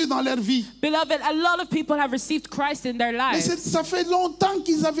reçu Jésus dans leur vie. Beloved, a lot of people have received Christ in their Mais lives. ça fait longtemps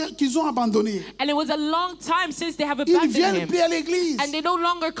qu'ils ont abandonné. And it was a long time since they have Ils ne abandoned viennent him. plus à l'église. And they no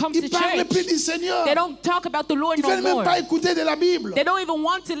longer come to Ils ne parlent plus church. du Seigneur. They don't talk about the Lord Ils ne no veulent même more. pas écouter de la Bible. They don't even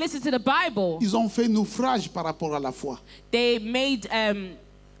want to listen to the Bible. Ils ont fait naufrage par rapport à la foi. They made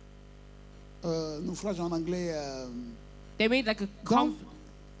Naufrage en anglais. like a Down.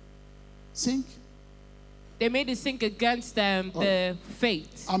 Sink. they made it sink against the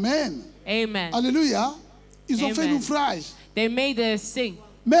faith. Amen. Amen. Alléluia. Ils ont fait Amen. naufrage. They made it sink.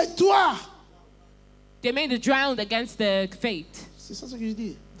 Mais toi, They made it drown against the faith. c'est ça ce que je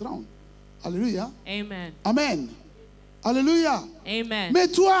dis. Drown. Alléluia. Amen. Amen. Alléluia. Amen. Mais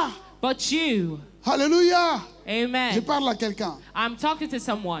toi, But you, alléluia. Je amen. parle à quelqu'un. I'm talking to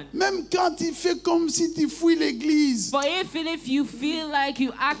someone. Même quand tu fais comme si tu fuis l'église, But even if you feel like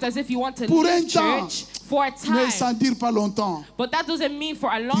you act as if you want to Pour un leave temps. church for a mais sans time, dire pas longtemps, but that doesn't mean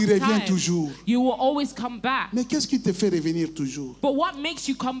for a long tu reviens time. toujours. You will always come back. Mais qu'est-ce qui te fait revenir toujours? But what makes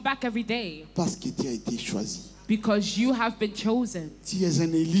you come back every day? Parce que tu as été choisi. Because you have been chosen. Tu es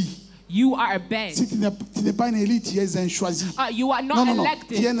un élu. You are a Ben. Si tu n'es pas un élu, tu es un choisi. You are not Non, non, non.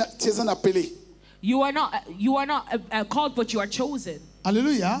 elected. Tu es un appelé. You are not called, but you are chosen.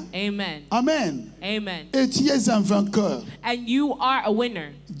 Alléluia. Amen. Amen. Amen. Et tu es un vainqueur. And you are a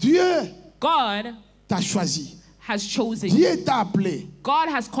winner. Dieu God t'a choisi. has chosen you. Dieu t'a appelé. God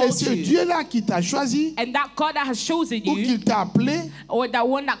has Et called c'est you. Dieu-là qui t'a choisi And that God that has chosen ou you, qu'il t'a appelé. or that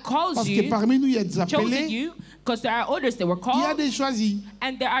one that calls Parce que you, parmi nous, il y a des chosen appelés. you, because there are others that were Il y a called, des choisis.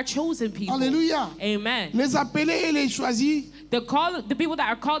 and there are chosen people. Alléluia. Amen. Les appelés et les choisis, The people that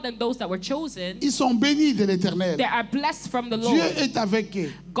are called and those that were chosen, ils sont bénis de l'Éternel. they are blessed from the Dieu Lord. est avec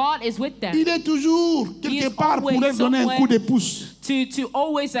eux. God is with them Il est toujours He quelque is part pour always leur donner un coup de somewhere. pouce. to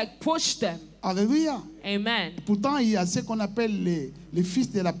always like push them. Alléluia. Amen. Pourtant, il y a ce qu'on appelle les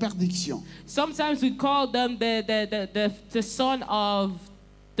fils de la perdition. Sometimes we call them the son of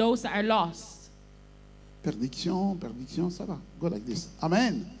those that are lost. Perdition, ça va. Go like this.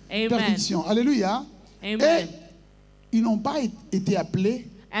 Amen. Amen. Perdition. Alléluia. Amen. Et ils n'ont pas été appelés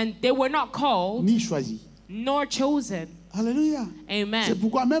And they were not called ni choisis. nor chosen. Alléluia. Amen. C'est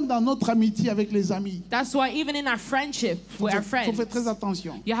pourquoi même dans notre amitié avec les amis, That's why even in our friendship with our il faut faire très friends,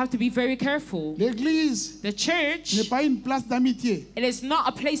 attention. you have to be very careful. L'église The church, n'est pas une place d'amitié. it is not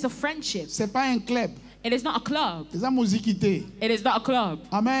a place of friendship. C'est pas un club. It is not a club. C'est la musiquité. It is not a club.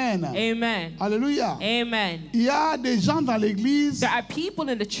 Amen. Amen. Alléluia. Amen. Il y a des gens dans l'église. There are people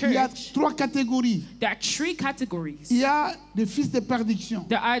in the Il y a church. 3 catégories. There are 3 categories. Il y a des fils de perdition.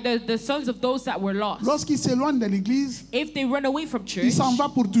 There are the sons of those that were lost. Lorsqu'ils s'éloignent de l'église, If they run away from il church, s'en va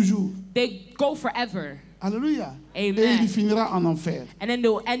pour toujours. they go forever. Alléluia. Amen. Et il finira en enfer. And then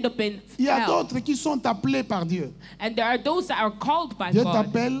they'll end up in Il y a hell. d'autres qui sont appelés par Dieu. And there are those that are called by Dieu God.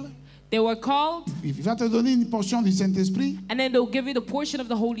 t'appelle, They were called, il va te donner une portion du Saint-Esprit. and then they'll give you the portion of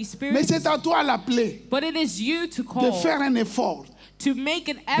the Holy Mais Spirit. c'est à toi l'appeler, But it is you to de call, faire un effort, to make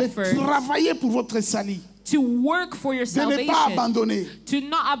an de effort, travailler pour votre salut, to work for your de ne pas salvation, abandonner to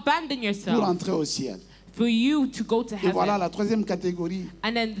not abandon pour yourself, entrer au ciel. for you to go to Et voilà heaven. la troisième catégorie,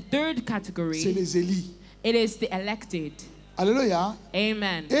 And then the third c'est category, les élits. it is the elected. Alléluia.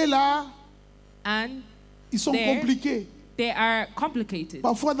 Amen. Et là, And ils sont There. compliqués. they are complicated.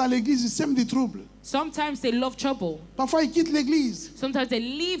 Parfois dans l'église, ils sèment du trouble. Sometimes they love trouble. Parfois ils quittent l'église. Sometimes they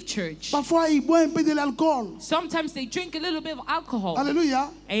leave church. Parfois ils boivent un peu de l'alcool. Sometimes they drink a little bit of alcohol. Alléluia.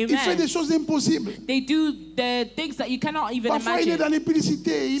 Amen. Il fait des choses impossibles. They do the things that you cannot even Parfois il est dans imagine. les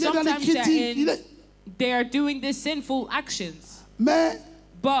publicités, il est dans les Sometimes they're critiques. in- They are doing these sinful actions. Mais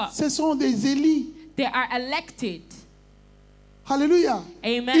But ce sont des élits. they are elected. Alléluia.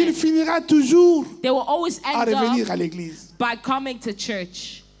 Amen. Il finira toujours They will always à end revenir up à l'église. by coming to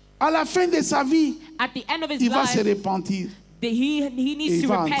church. À la fin de sa vie, At the end of his il va se life, repentir. he Et needs il to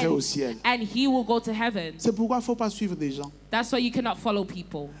va entrer au repent ciel. and he will go to heaven. C'est pourquoi il ne faut pas suivre des gens. That's why you cannot follow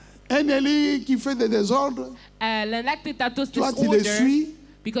people. Un élit qui fait des désordres, Elected that does toi tu le disorder suis,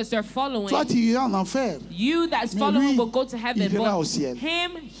 because they're following. toi tu iras en enfer. You that's Mais following lui, will go to heaven, il ira au but ciel.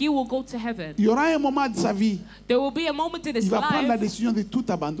 him, he will go to heaven. Il y aura un moment de sa vie, There will be a moment in his il va prendre la life, décision de tout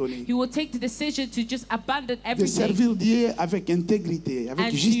abandonner. he will take the decision to just abandon De everything, servir Dieu avec intégrité, avec And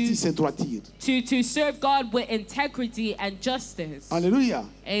justice et droiture. to serve God with integrity and justice. Alléluia.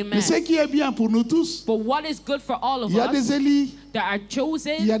 Amen. Mais ce qui est bien pour nous tous, But what is good for all of il y a us, des élits, that are il y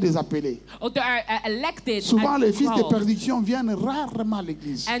chosen, a des appelés. or that are elected, Souvent, and les fils de called. perdition viennent rarement à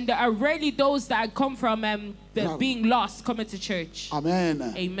l'église. And there are rarely those that come from Bravo. being lost coming to church. Amen.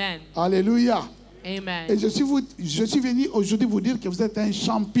 Amen. Alléluia. Et Amen. je suis venu aujourd'hui vous dire que vous êtes un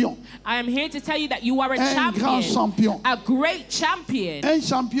champion. I am here to tell you that you are a Un grand champion, champion. a great champion. Un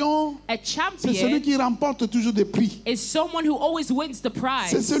champion, A c'est celui champion qui remporte toujours des prix. is someone who always wins the C'est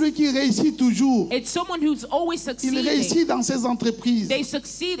prize. celui qui réussit toujours. It's someone who's always Il succeeding. réussit dans ses entreprises. They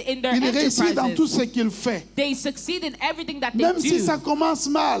succeed in their Il réussit dans tout enterprises. ce qu'il fait. They succeed in everything that they Même si do. ça commence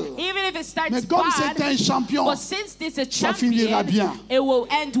mal. Even if it starts Mais comme c'est bad, un champion, but since this is a ça finira champion, bien. it will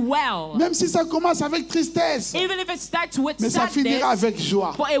end well. Même si ça commence avec tristesse, Even if it starts with mais ça finira sadness, avec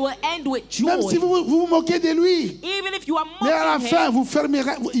joie. but it will end with Même si joy. vous moquez de lui, Even if you are mais à la mocking fin, him,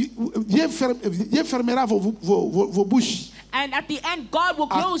 Dieu fermera vos bouches and at the end, God will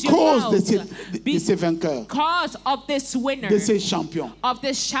à close your cause mouth de ces vainqueurs, because of this winner, de ces champions. of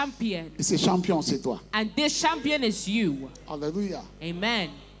this champion. Et ces champions, c'est toi. And this champion is you. Alléluia. Amen.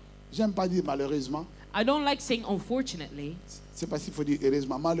 J'aime pas dire malheureusement. I don't like saying unfortunately. C'est pas s'il faut dire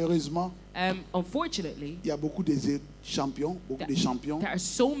heureusement. Malheureusement, Unfortunately, il y a beaucoup de champions, beaucoup de champions, there are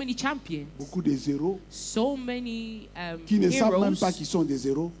so many champions, beaucoup de zéros so many qui ne savent même heroes. pas qu'ils sont des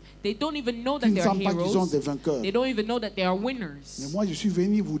zéros, They don't even know qui that ne they are savent pas qu'ils sont heroes. des vainqueurs. They don't even know that they are Mais winners. moi, je suis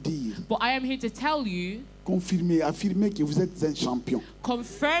venu vous dire, But I am here to tell you, confirmer, affirmer que vous êtes un champion.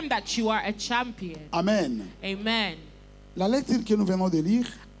 confirm that you are a champion. Amen. Amen. La lecture que nous venons de lire,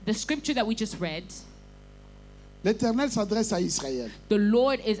 The scripture that we just read, l'Éternel s'adresse à Israël. the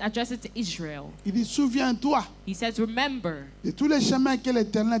Lord is addressed to Israel. Il dit, souviens-toi He says, remember de tous les chemins que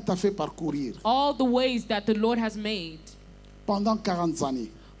l'Éternel t'a fait parcourir all the ways that the Lord has made pendant 40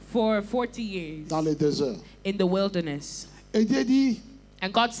 années for 40 years dans le désert. in the wilderness. Et Dieu dit, And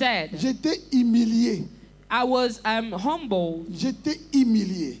God said, j'étais humilié. I was humbled. J'étais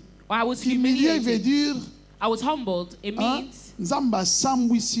humilié. I was Humilié veut humiliated. dire, I was humbled. It means, Nzamba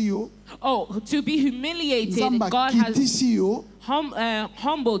sambwisio, oh, to be humiliated, Nzamba God has kitisio,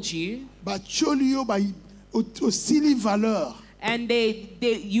 humbled you, ba cholio ba osili valeur. and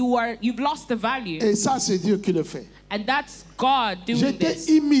you've lost the value. Et ça, c'est Dieu qui le fait. And that's God doing J'étais this.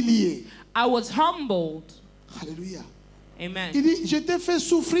 humilié. I was humbled. Alléluia. Amen. Il dit, je t'ai fait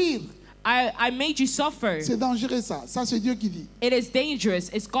souffrir. I made you suffer. C'est dangereux ça. Ça c'est Dieu qui dit. It is dangerous.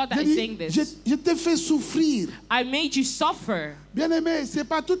 It's God that is saying this. Je t'ai fait souffrir. I made you suffer. Bien-aimé, c'est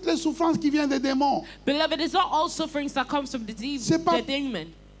pas toutes les souffrances qui viennent des démons. Beloved, it's not all sufferings that comes from the demon.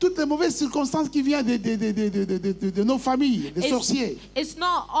 Toutes les mauvaises circonstances qui viennent de nos familles, des sorciers. It's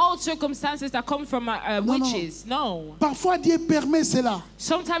not all circumstances that come from witches. No. Parfois Dieu permet cela.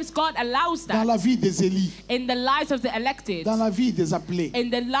 Sometimes God allows that. Dans la vie des élus. In the lives of the elected. Dans la vie des appelés.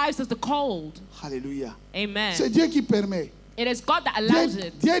 In the lives of the called. Alléluia. Amen. C'est Dieu qui permet. It is God that allows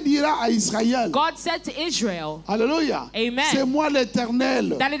it. Dieu dira à Israël. God said to Israel. Alléluia. Amen. C'est moi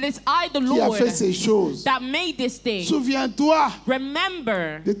l'Éternel. That it is I, the Qui a Lord, fait ces choses. that made this thing. Souviens-toi.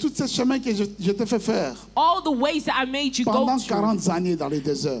 Remember. De tous ces chemins que je t'ai fait faire. All the ways that I made you Pendant go through. 40 années dans le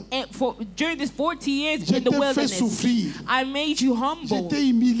désert. During this 40 years Je in the t'ai fait wilderness. souffrir. I made you humble. Je t'ai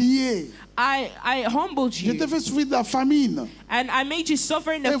humilié. I humbled you. Je t'ai fait souffrir de la famine. And I made you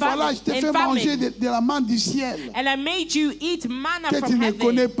suffer in the Et voilà, je t'ai fait manger de la manne du ciel. And I made you eat manna que from tu ne heaven.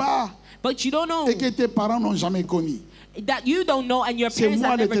 connais pas. But you don't know. Et que tes parents n'ont jamais connu. That you don't know and your C'est parents moi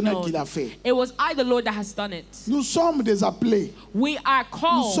have never l'Éternel known. qui l'a fait. It was I, the Lord, that has done it. Nous sommes des appelés. We are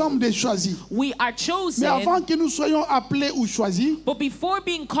called. Nous sommes des choisis. We are chosen. Mais avant que nous soyons appelés ou choisis, but before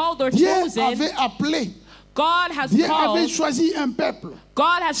being called or Dieu chosen, avait appelé. God has Dieu called. avait choisi un peuple.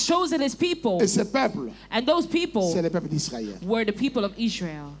 God has chosen his people. Et ce peuple, and those people, c'est le peuple d'Israël. Were the people of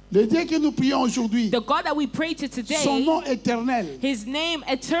Israel. Le Dieu que nous prions aujourd'hui, the God that we pray to today, son nom éternel, his name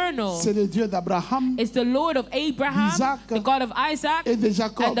eternal, c'est le Dieu d'Abraham, is the Lord of Abraham, Isaac, the God of Isaac, et de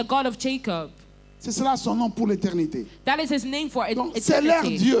Jacob. and the God of Jacob. C'est cela son nom pour l'éternité. That is his name for eternity. C'est leur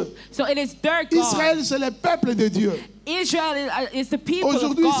Dieu. So it is their God. Israël, c'est le peuple de Dieu. Israel is the people of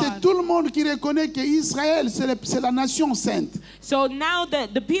Aujourd'hui, God. c'est tout le monde qui reconnaît que Israël, c'est la nation sainte. So now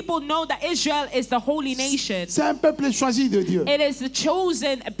the people know that Israel is the holy nation. C'est un peuple choisi de Dieu. It is the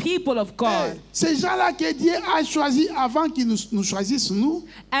chosen people of God. Ces gens-là que Dieu a choisis avant qu'ils nous choisissent nous.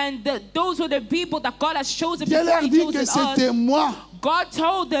 And those were the people that God has chosen Dieu before leur He dit chosen que us. c'était moi. God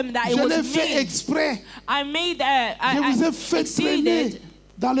told them that it Je was l'ai fait me. exprès. I made Je vous ai fait traîner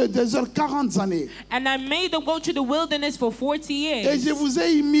dans le désert 40 années. And I made them go to the wilderness for 40 years. Et je vous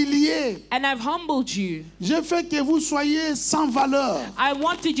ai humilié. And I've humbled you. J'ai fait que vous soyez sans valeur. I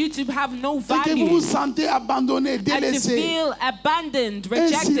wanted you to have no value. Et que vous vous sentez abandonné, délaissé. And to feel abandoned,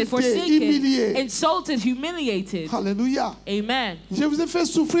 rejected, insulté, forsaken, humilié. insulted, humiliated. Alléluia. Amen. Je vous ai fait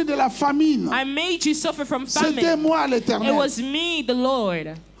souffrir de la famine. I made you suffer from famine. C'était moi l'Éternel. It was me, the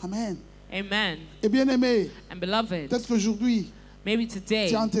Lord. Amen. Amen. Et bien aimé, and beloved, peut-être qu'aujourd'hui, maybe today,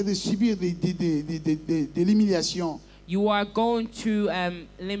 tu es en train de subir de l'humiliation. You are going through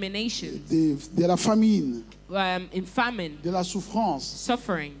eliminations. De la famine. In famine. De la souffrance.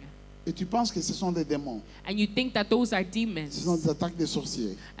 Suffering. Et tu penses que ce sont des démons. And you think that those are demons. Ce sont des attaques de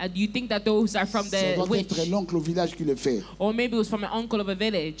sorciers. And you think that those are from the witch. Ça doit être l'oncle au village qui le fait. Or maybe it was from an uncle of a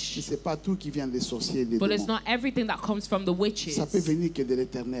village. Mais c'est pas tout qui vient des sorciers et des But démons. it's not everything that comes from the witches. Ça peut venir que de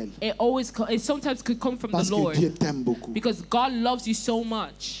l'Éternel. It sometimes could come from Parce the Lord. que Dieu t'aime beaucoup. Because God loves you so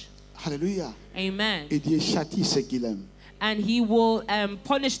much. Alléluia. Amen. Et Dieu châtie ceux qu'il aime. And he will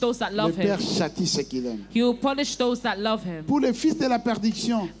punish those that love Le Père him. châtie ceux qu'il aime. He will punish those that love him. Pour le fils de la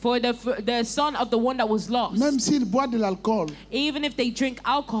perdition, For the son of the one that was lost. même s'il boit de l'alcool, even if they drink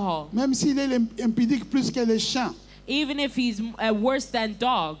alcohol, même s'il est impudique plus que les chiens, even if he's worse than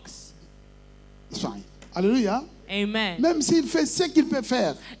dogs. it's fine. Alléluia. Amen. Même s'il fait ce qu'il peut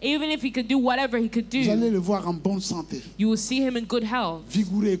faire, even if he could do whatever he could vous allez do, le voir en bonne santé, you will see him in good health,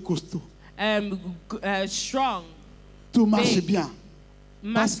 vigoureux et costaud. Strong, Tout marche big, bien.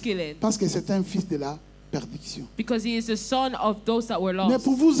 masculine. Parce que c'est un fils de la perdition. Because he is the son of those that were Mais lost.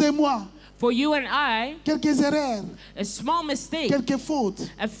 pour vous et moi, For you and I, quelques erreurs, a small mistake, quelques fautes,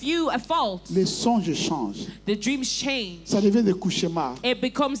 a fault, les songes changent. the dreams change. Ça devient des cauchemars. It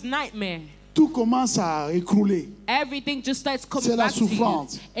becomes nightmare. Tout commence à écrouler. Everything just starts coming C'est la back to you.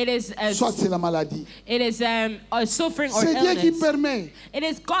 souffrance. It is Soit c'est la maladie. it is a suffering or C'est Dieu qui illness. permet. It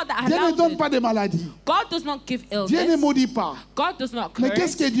is God that Dieu ne allows donne it. pas de maladie. God does not give Dieu ne illness. maudit pas. God does not Mais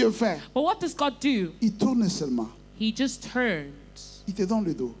qu'est-ce curse. que Dieu fait? But what does God do? Il tourne seulement. He just turns. Il te donne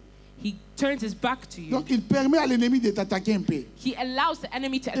le dos. He turns his back to you. Donc il permet à l'ennemi de t'attaquer un peu. He allows the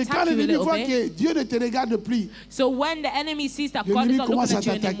enemy to Et quand attack you a l'ennemi little voit bit. que Dieu ne te regarde plus, So when the enemy sees that Le God is ennemi not commence looking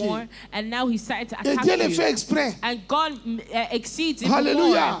à at you t'attaquer. anymore, and now he's starting to et attack Dieu le you, fait exprès. and God exceeds even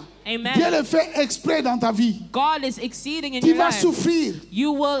Alléluia. more. Amen. Dieu le fait exprès dans ta vie. God is exceeding in Tu your vas life. souffrir.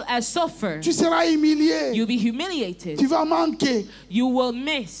 You will suffer. Tu seras humilié. You'll be humiliated. Tu vas manquer. You will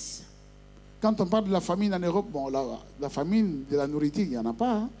miss. Quand on parle de la famine en Europe, bon, la famine de la nourriture, il n'y en a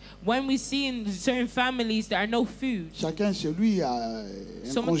pas. Hein. When we see in certain families there are no food. Chacun chez lui a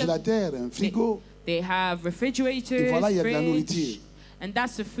un congélateur, un frigo. They have refrigerators, Et voilà, il y a de la nourriture. And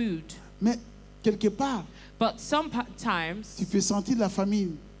that's the food. Mais quelque part, but sometimes, tu peux sentir la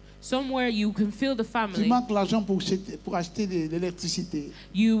famine. Somewhere you can feel the Tu family. manques l'argent pour acheter de l'électricité.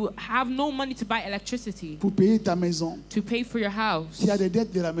 You have no money to buy electricity. Pour payer ta maison. To pay for your house. Tu as des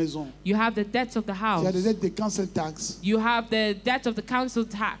dettes de la maison. You have the debts of the house. Tu as des dettes de council tax. You have the debt of the council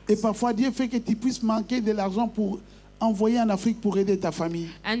tax. Et parfois Dieu fait que tu puisses manquer de l'argent pour envoyer en Afrique pour aider ta famille.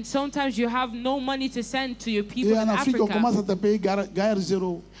 And sometimes you have no money to send to your people Et en in Afrique, Africa. on commence à te payer gaire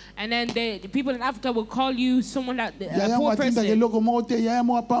zéro. And then the people in Africa will call you someone that a poor person.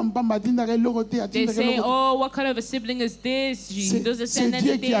 They say, oh, what kind of a sibling is this? He doesn't send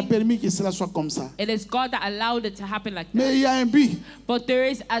anything. C'est Dieu qui a permis que cela soit comme ça. It is God that allowed it to happen like that. Mais il y a un but. But there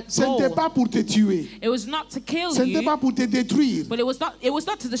is a goal. Ce n'était pas pour te tuer. It was not to kill Ce n'était you. pas pour te détruire. But it was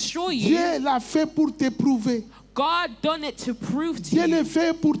not to destroy you. Dieu l'a fait pour te prouver. God done it to prove to Dieu you. l'a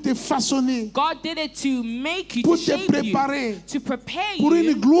fait pour te façonner. God did it to make you, pour to te shape préparer. you, to prepare pour you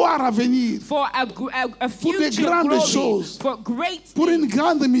une gloire à venir. for a pour de future grandes glory, choses. for great pour things, une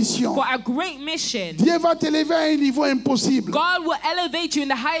grande mission. for a great mission. Dieu va t'élever à un niveau impossible. God will elevate you in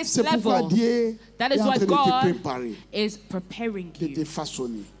the highest C'est pourquoi level. Dieu That is est en why train de te God préparer, is preparing de te you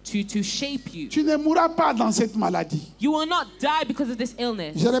façonner. to shape you. Tu ne mourras pas dans cette maladie. You will not die because of this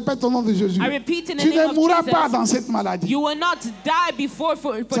illness. Je répète au nom de Jésus. I repeat in the Tu name ne of mourras Jesus. pas dans cette maladie. You will not die before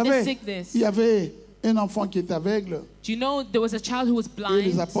for Vous this savez, sickness. il y avait un enfant qui était aveugle. Do you know there was a child who was Et les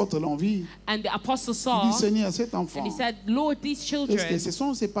blind, apôtres l'ont vu. and the apostle Il saw, dit, Seigneur, cet enfant, and he said, Lord, these est-ce children, que ce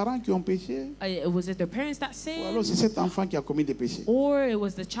sont ses parents qui ont péché? was it their parents that Ou alors sinned, c'est cet enfant qui a commis des péchés? or it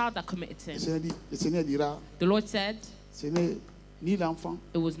was the child that committed Le sin? Seigneur dira, The Lord said, ce n'est ni l'enfant,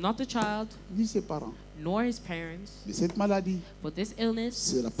 it was not the child, ni ses parents. nor his parents, Mais cette maladie, but this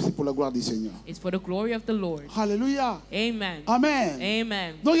illness c'est pour la gloire du Seigneur. is for the glory of the Lord. Alléluia. Amen. Amen.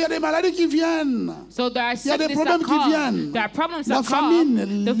 Amen. Donc il y a des maladies qui viennent. So there are Il y a des sickness problèmes that qui come. viennent. There are problems La that come.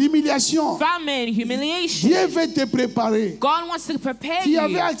 famine, l'humiliation. Famine, humiliation. Dieu veut te préparer. God wants to prepare Tu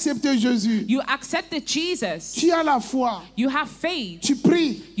avais you. accepté Jésus. You accepted Jesus. Tu as la foi. You have faith. Tu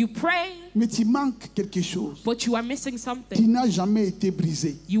pries. You pray, Mais tu manques quelque chose. but you are missing Tu something. n'as jamais été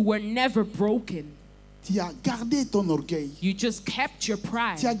brisé. You were never broken. Tu as gardé ton orgueil. You just kept your Tu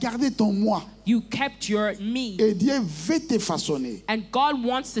pride. as gardé ton moi. You kept your me. Et Dieu veut te façonner. And God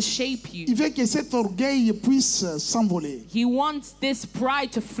wants to shape Il you. veut que cet orgueil puisse s'envoler. He wants this pride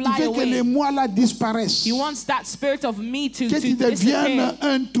to Il fly veut que les away. moi là disparaissent. He wants that spirit of me to Que tu deviennes disappear.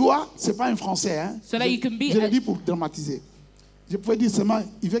 un toi. C'est pas un français. Hein? So that you can be je a- le dis pour dramatiser. Je pourrais dire seulement,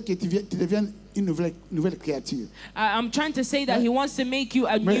 il veut que tu deviennes une nouvelle créature. I'm trying to say that He wants to make you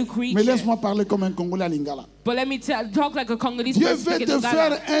a Mais new creature. laisse-moi parler comme un Congolais à Lingala. But let me talk like a Congolese Dieu person veut speaking te Lingala.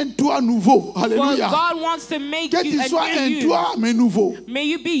 faire un toi nouveau. But Alléluia. God wants to make Que you tu sois a un new you. toi mais nouveau. May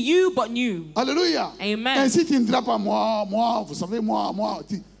you be you, but new. Alléluia. Amen. Ainsi tu ne diras pas moi, vous savez, moi.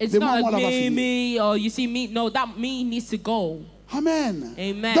 It's De not moi, là va like finir. me, or you see me. No, that me needs to go. Amen.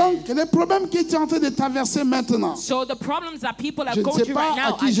 Amen. Donc, les problèmes que tu es en train de traverser maintenant, So the problems that people are je ne going sais through pas right à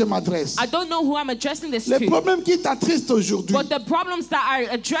now, qui je m'adresse. I don't know who I'm addressing this Les to. problèmes qui t'attristent aujourd'hui, But the problems that are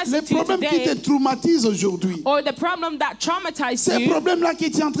addressed les to problèmes qui te today, traumatisent aujourd'hui, or the problem that traumatized ces you, problèmes-là que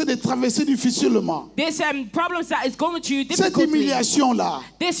tu es en train de traverser difficilement, this problems that is going to you cette difficulty, humiliation-là,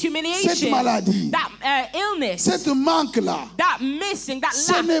 this humiliation, cette maladie, that illness, cette manque-là, that missing, that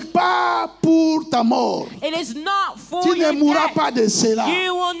ce lack, n'est pas pour ta mort. it is not for Tu ne your mourras death. pas de cela.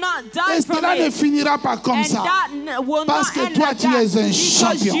 You will not die Et from cela ne it. finira pas comme And ça. that will Parce not que end toi, like tu that. es un Because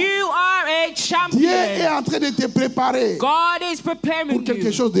champion. you are a Dieu est champion. en train de te préparer God is preparing pour quelque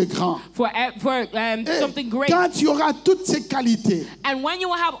you chose de grand. for Et something great. quand tu auras toutes ces qualités And when you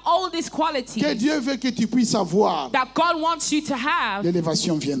will have all these qualities que Dieu veut que tu puisses avoir, that God wants you to have,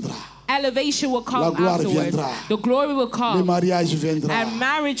 l'élévation viendra. elevation will La come gloire afterwards. viendra. The glory will Le come. mariage viendra. And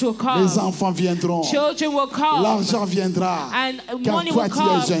marriage will come. Les enfants viendront. Children will come. L'argent viendra. And Car money toi, will tu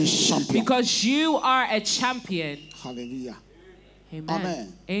es un come. champion. Because you are a champion. Alléluia. Amen. Amen.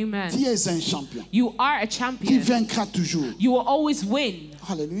 Amen. Tu es un champion. You are a Tu champion. vaincras toujours. You will always win.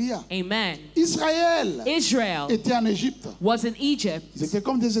 Alléluia. Amen. Israël Israel était en Égypte. was in Egypt. Ils étaient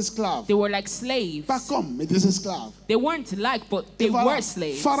comme des esclaves. They were like slaves. Pas comme, mais des esclaves. They weren't like, but Et they voilà, were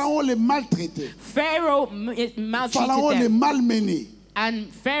slaves. Pharaon les maltraitait. Pharaoh maltreated Pharaon les them. malmenait. And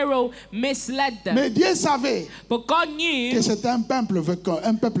Pharaoh misled them. Mais Dieu savait But God knew que c'était un peuple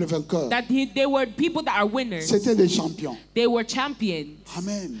vainqueur. that they were people that are winners. C'était des champions. They were champions.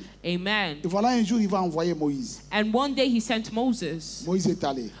 Amen. Amen. Et voilà, un jour, il va envoyer Moïse. And one day he sent Moses. Moïse est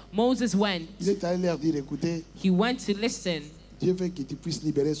allé. Moses went. Il est allé leur dire, écoutez, He went to listen. Dieu veut que tu puisses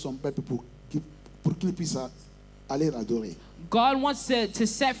libérer son peuple pour qu'il puisse aller l'adorer. God wants to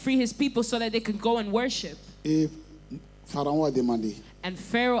set free his people so that they can go and worship. Et Pharaon a demandé, And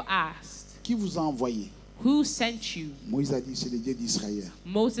Pharaoh asked, qui vous a envoyé? who sent you? Moïse a dit, c'est le Dieu d'Israël.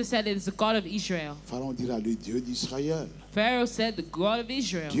 Moses said, it is the God of Israel. Pharaon dira, le Dieu d'Israël. Pharaoh said, the God of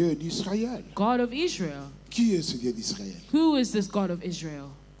Israel. Dieu d'Israël. God of Israel. Qui est ce Dieu d'Israël? Who is this God of Israel?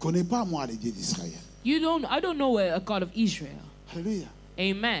 Connais pas moi le Dieu d'Israël. I don't know a God of Israel. Alléluia.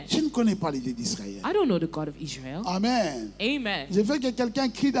 Amen. Je ne connais pas le Dieu d'Israël. I don't know the God of Israel. Amen. Amen. Je veux que quelqu'un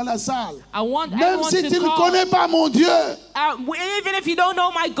crie dans la salle. I want Même everyone si to tu ne call. connais pas mon Dieu. Even if you don't know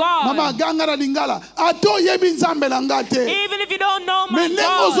my God. Mama gangara lingala. Ato yebi nzambe nanga te. Even if you don't know my Mais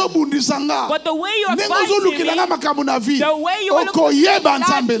God. nengo bundisa nga. But the way you are Nengo fighting lukila nga makambo na vie. the way you are Okoyeba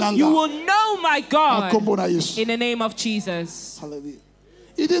nzambe looking, you nanga. will know my God. Akombo na Yesu. In the name of Jesus. Hallelujah.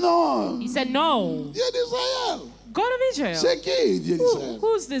 Il dit non. He said, no. Dieu d'Israël. God of Israel. C'est qui Dieu d'Israël?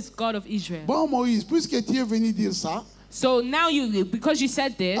 Who's this God of Israel? Bon Moïse, puisque tu es venu dire ça, So now because you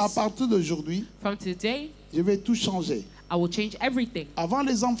said this, à partir d'aujourd'hui, from today, je vais tout changer. I will change everything. Avant,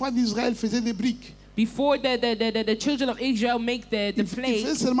 les enfants d'Israël faisaient des briques. Before the children of Israel make the Ils faisaient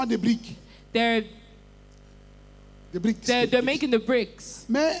plate, seulement des briques. they're making the bricks.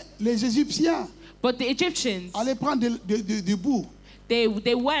 Mais les Égyptiens But the Egyptians, allaient prendre du boue, they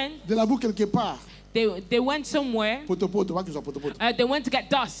went de la boue quelque part. they went somewhere. Potopoto, va que ce soit potopoto. They went to get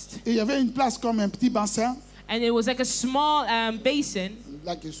dust, Et il y avait une place comme un petit bassin, and it was like a small basin,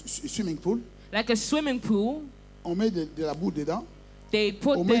 like a swimming pool. like a swimming pool. On met de la boue dedans. They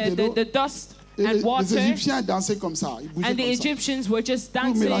put On met de l'eau. the dust Et and les water, Égyptiens dansaient comme ça. Ils bougeaient and the comme ça. Egyptians were just Pour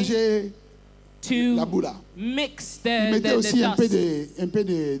dancing mélanger la boue to là. mix Ils the mettaient aussi un peu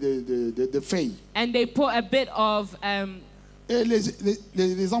dust. de feuilles. And they put a bit of Et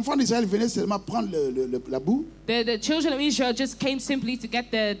les enfants d'Israël venaient seulement prendre la boue the children of Israel just came simply to get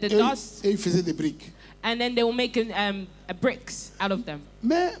the dust, et ils faisaient des briques. and then they were making bricks out of them.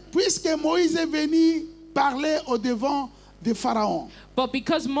 Mais puisque Moïse est venu parler au devant de Pharaon, But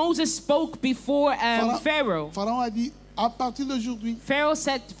because Moses spoke before Pharaoh, Pharaon a dit, à partir d'aujourd'hui, Pharaoh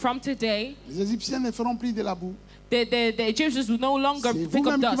said, from today, les Égyptiens ne feront plus de la boue. the Egyptians will no longer C'est pick up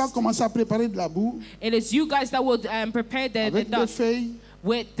vous-même qui va dust. commencer à préparer de la boue It is you guys that will prepare the avec des dust feuilles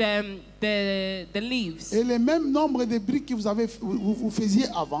with the leaves. et le même nombre de briques que vous faisiez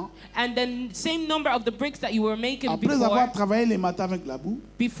avant. And the same number of the bricks that you were making Après avoir travaillé les matins avec la boue,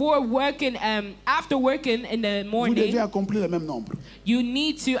 before working, after working in the vous devez morning, accomplir le même nombre. you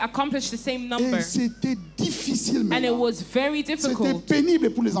need to accomplish the same number. Et c'était difficile And it maintenant. was very C'était difficult. pénible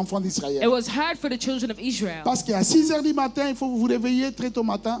pour les enfants It d'Israël. was hard for the children of Israel. Parce qu'à 6 heures du matin, il faut vous réveiller très tôt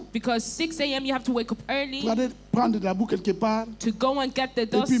matin Because 6 a.m. you have to wake up early pour aller prendre de la boue quelque part to go and get the et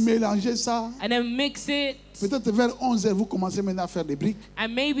dust puis mélanger ça. and then mix it. Peut-être vers 11 heures, vous commencez maintenant à faire des briques. And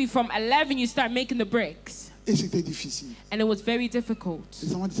maybe from 11 you start making the bricks. Et c'était difficile. And it was very difficult.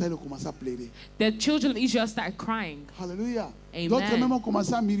 Les enfants d'Israël ont commencé à pleurer. The children of Israel started crying. Alléluia. Amen. D'autres même ont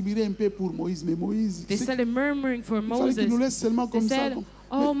commencé à murmurer un peu pour Moïse. Mais Moïse, They started murmuring for il fallait qu'il nous Moses. laisse seulement They comme ça. said,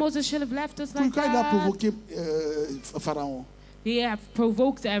 oh, Moses should have left us like Pourquoi il a that. provoqué Pharaon? They have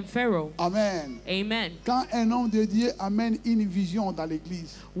provoked Pharaoh. Amen. Amen. Quand un homme de Dieu amène une vision dans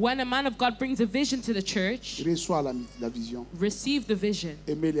l'église, When a man of God brings a vision to the church, reçoit la vision receive the vision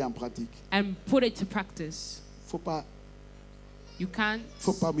et met-les en pratique. and put it to practice. Faut pas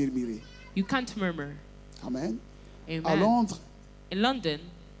Faut pas murmurer. You can't murmur. Amen. À Amen. Londres, In London,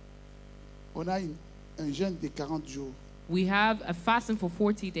 on a un jeûne de 40 jours. we have a fasting for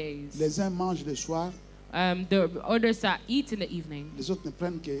 40 days. Les uns mangent le soir, The others that eat in the evening. les autres ne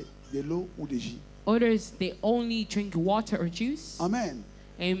prennent que de l'eau ou des jus. Others, they only drink water or juice. Amen.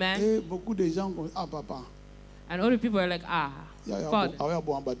 Amen. Et beaucoup de gens disent, ah papa, And other people are like, Father,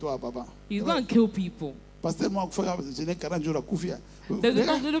 papa. he's going to kill people. Pasteur, moi, je n'ai 40 jours à Koufia.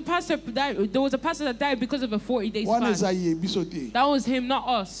 The pastor died. There was a pastor that died because of a 40 days fast. That was him, not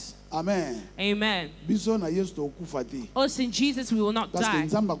us. Amen. Amen. Biso na Yesu to kufa te. Us in Jesus, we will not Parce que die.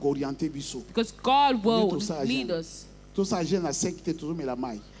 Nzamba ko orienter biso. Because God will Tout ça lead agent. us. Tout ça agent na secte toujours mais la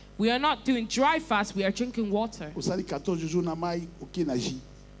mai. We are not doing dry fast, we are drinking water. Osali 14 jours na mai oké na ji.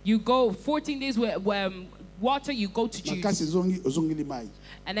 You go 14 days where water, you go to Na kasi juice. ozongi li mai.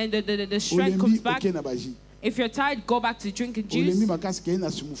 And then the strength comes Olembi back. oké na baji. If you're tired, go back to drinking Olembi juice. makasi ke na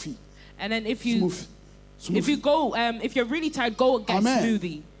sumufi. And then if you If you go, if you're really tired, go get Amen.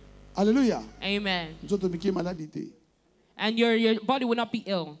 smoothie. Alléluia. Amen. Nous autres, qui est maladie. And your body will not be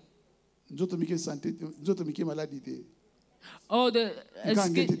ill. Nous autres, qui est santé. Nous autres, qui est maladie. Oh, the You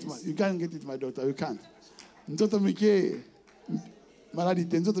can't get it, you can't get it, my daughter. You can't. Nous autres, qui est maladie.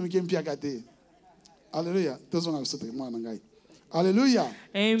 Nous autres, qui est piagate. Alléluia. Tous on a sauté. Alléluia.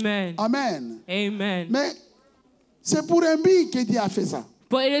 Amen. Amen. Amen. Mais c'est pour un but que Dieu a fait ça.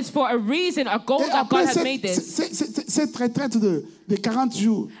 But it is for a reason, a goal Et that God après has made this. cette retraite de 40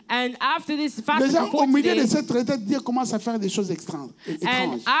 jours, And after this fast déjà for au 40 milieu de days, cette retraite, Dieu commence à faire des choses and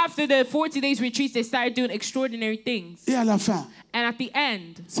étranges. after the 40 days retreats, they started doing extraordinary things. Et à la fin, And at the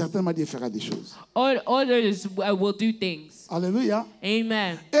end, certainement Dieu fera des choses. others will do things. Alléluia.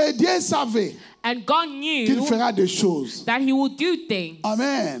 Amen. Et Dieu savait And God qu'il knew fera des choses. that He will do things.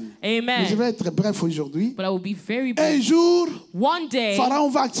 Amen. Mais je Amen. vais être bref aujourd'hui. But I will be very Un brief. jour, One day, Pharaon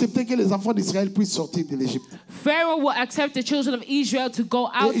va accepter que les enfants d'Israël puissent sortir de l'Égypte. Pharaoh will accept the children of Israel to go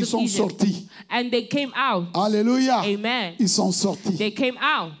out Et ils of sont Egypt. sortis. And they came out. Alléluia. Amen. Ils sont sortis. They came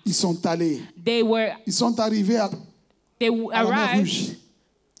out. Ils sont allés. Ils sont arrivés à They la mer arrived. Rouge.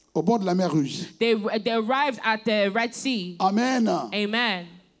 Au bord de la mer Rouge. They arrived at the Red Sea. Amen. Amen.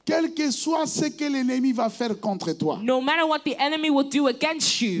 Quel que soit ce que l'ennemi va faire contre toi. No matter what the enemy will do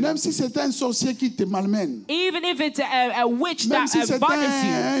against you, Même si c'est un sorcier qui te malmène. even if it's a witch Même that si c'est bothers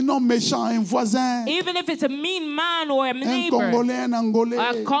you, un homme méchant, un voisin, even if it's a mean man or a un neighbor, Congolais, un Angolais,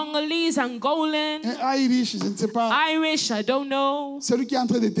 a Congolese, Angolan, un Irish, je ne sais pas. Irish, I don't know, Celui qui est en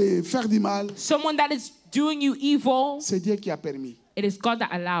train de te faire du mal, someone that is doing you evil, c'est Dieu qui a permis. it is God that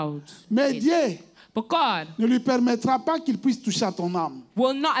allowed. Mais it. Dieu But God ne lui permettra pas qu'il puisse toucher à ton âme.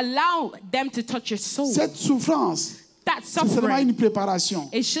 will not allow them to touch your soul. Cette souffrance, That c'est seulement suffering une préparation.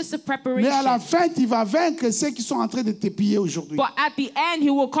 is just a Mais à la preparation. fin, tu vas vaincre ceux qui sont en train de te piller aujourd'hui. But at the end, He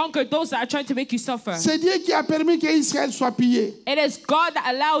will conquer those that are trying to make you suffer. C'est Dieu qui a permis qu'Israël soit pillé. It is God that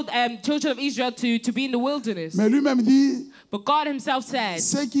allowed children of Israel to be in the wilderness. Mais lui-même dit, But God Himself said,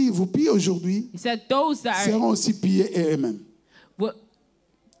 ceux qui vous pillent aujourd'hui He said, those that are, seront aussi pillés eux-mêmes.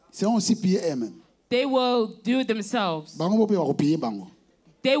 Seront aussi pillés eux-mêmes. they will do it themselves. Bango mo pe wa ko piller bango.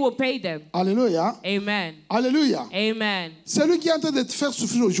 They will pay them. Alléluia. Amen. Alléluia. Amen. Celui qui est en train de te faire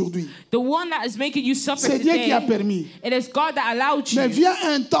souffrir aujourd'hui, The one that is making you suffer c'est Dieu qui a today, permis. it is God that allowed Mais you. vient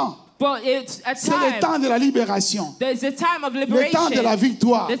un temps, But it's a c'est le time. temps de la libération, There's a time of le temps de la liberation.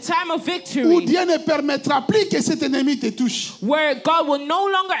 victoire, The time of où victory. Dieu ne permettra plus que cet ennemi te touche. Where God will no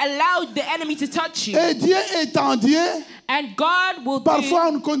longer allow the enemy to touch you. Et Dieu étant Dieu, And God will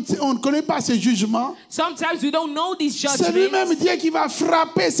parfois do. on ne connaît pas ses jugements. Sometimes we don't know these C'est lui-même judgments. Dieu qui va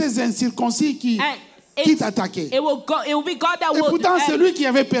frapper ces incirconcis qui And t'attaquaient. it will be God that Et will. pourtant, c'est lui qui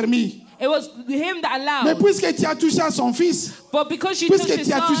avait permis. It was Him that Mais allowed. puisque tu as touché à son fils, But because you touched puisque his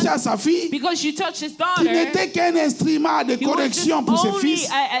tu as touché à son, sa fille, because you touched his tu daughter, n'étais qu'un instrument de he was just correction pour ses only fils.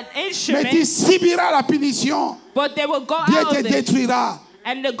 an Mais instrument. tu subiras la punition. But they will go Dieu out te of it, détruira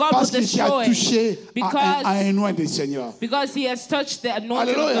and the God parce will que tu as destroy touché because, à un oint du Seigneur. because He has touched the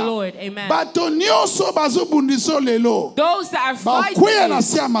anointing of the Alléluia. Lord. Amen. Bato nyonso bazobundisa lelo. Those that are Bakwea na fighting,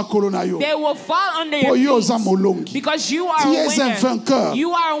 se ya makolo na yo. they will fall under Po yo your oza feet molongi. because you are Tu a es un winner. vainqueur.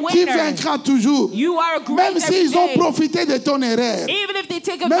 You are a Tu winner. vaincras toujours. You are a great Même s'ils ont every day. profité de ton erreur. Even if they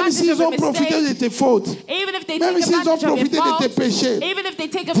take Même advantage s'ils of a ont profité de mistake, tes fautes. even if they Même take s'ils ont advantage of profité your de tes fault, péchés. even if they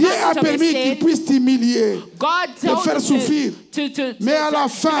take Dieu a advantage of your permis qu'ils sin, puissent t'humilier. God told faire them souffrir. to Mais à la make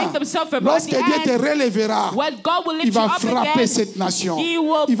fin, them suffer. But at lorsque the Dieu te end, relèvera, when God will lift il you va up frapper again, cette nation. He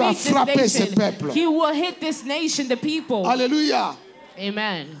will Il va beat this frapper ce nation. peuple. He will hit this nation, the people. Alléluia.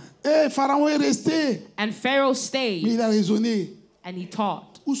 Amen. Et Pharaon est resté. And Pharaoh Mais stayed il a raisonné. and he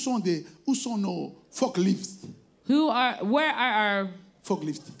taught. Où sont nos forklifts? Where are our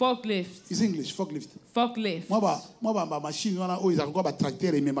Forklift. forklifts? It's English, forklift. Forklifts. Moi ba machine wana o ils encore ba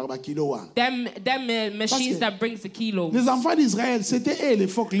tracteur et même ba kilo wa. Them machines that brings the kilos. Les enfants d'Israël, c'était eux les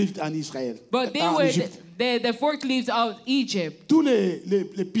forklifts en Israël. But they En were Égypte. the forklifts of Egypt. Tous les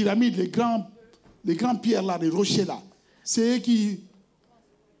pyramides, les grands pierres là, les rochers là, c'est eux qui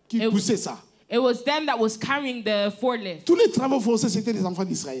poussaient ça. It was them that was carrying the forklift. Tous les travaux forcés, c'était les enfants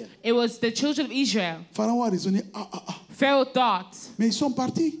d'Israël. It was the children of Israel. Pharaon a raisonné, Pharaoh thought. mais ils sont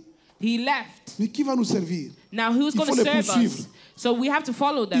partis. He left. Mais qui va nous servir? Now who's Il going faut to les serve poursuivre. us? So we have to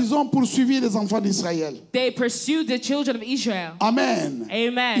follow them. Ils ont poursuivi les enfants d'Israël. They pursued the children of Israel. Amen.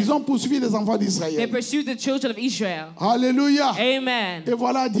 Amen. Ils ont poursuivi les enfants They d'Israël. pursued the children of Israel. Alléluia. Amen. Et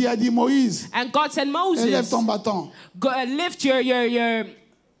voilà, Dieu a dit, Moïse, And God said, élève Moses, ton bâton. go, lift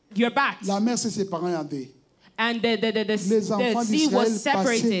your bat. La mer s'est séparée en deux. And Les enfants the sea was d'Israël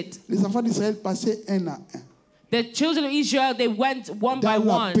separated. passaient, les enfants d'Israël passaient un à un. The children of Israel, they went one by Dans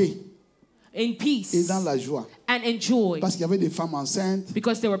la one paix. in peace et dans la joie. and in joy. Parce qu'il y avait des femmes enceintes,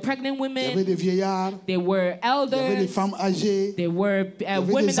 Because there were pregnant il y avait women, des vieillards, there were il y avait des elders, femmes âgées. there were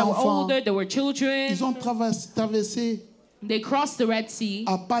avait women des that were enfants. older, there were children. Ils ont traversé They crossed the Red Sea.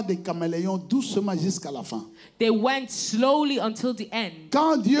 à pas de caméléon doucement jusqu'à la fin. They went slowly until the end.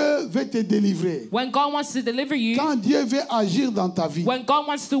 Quand Dieu veut te délivrer, When God wants to deliver you, quand Dieu veut agir dans ta vie, when God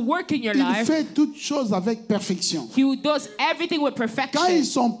wants to work in your il life, fait toutes choses avec perfection. He does everything with Quand perfection. ils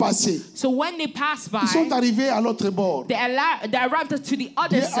sont passés, So when they passed ils sont by, arrivés à l'autre bord. they arrived to the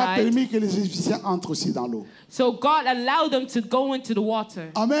other Dieu a side. permis que les Égyptiens entrent aussi dans l'eau. So God allowed them to go into the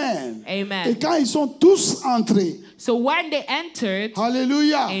water. Amen. Amen. Et quand ils sont tous entrés, So when they entered,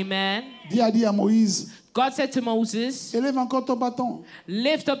 alléluia, amen, Dieu a dit à Moïse, God said to Moses, élève encore ton bâton.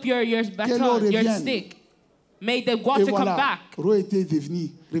 lift up your l'eau baton, your revienne. stick. May the Et water come voilà, back. l'eau était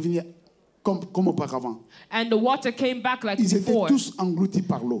revenue comme auparavant. And the water came back like Ils étaient before. tous engloutis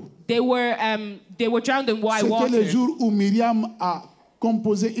par l'eau. They were drowned in white C'était le water. jour où Myriam a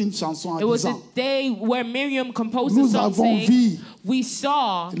composé une chanson en It was a disant, day where Miriam composed a nous song avons saying, vu we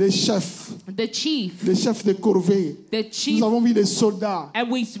saw les chefs the chief, de corvée. the chief, Nous avons vu les soldats.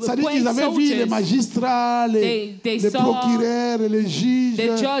 and we C'est-à-dire played qu'ils avaient vu les soldiers, magistrats, They les saw procureurs, les juges,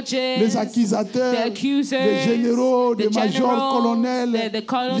 the judges, les accusateurs, the accusers, les généraux, the les majors, generals, colonels, the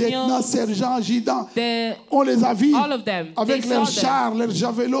colonels, lieutenants, sergents, adjudants. the, On les a vus all of them. avec They leurs saw them chars, leurs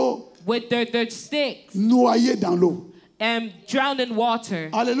javelots, with their sticks noyés dans l'eau. and drowned in water.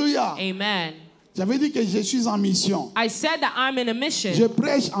 Alléluia. Amen. J'avais dit que je suis en mission. I said that I'm in a mission. Je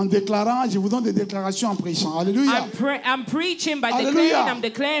prêche en déclarant, je vous donne des déclarations en prêchant. Alléluia. I'm preaching by Hallelujah. declaring, I'm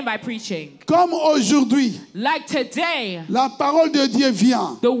declaring by preaching. Comme aujourd'hui, Like today, la parole de Dieu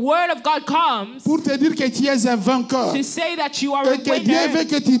vient the word of God comes pour te dire que tu es un vainqueur to say that you are a et que Dieu winner. veut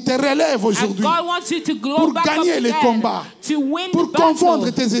que tu te relèves And aujourd'hui God wants you to glow pour back up gagner les again, combats, to win pour the confondre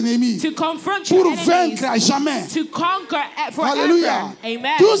battle, tes ennemis, to confront your pour enemies, vaincre à jamais. to conquer forever. Alléluia.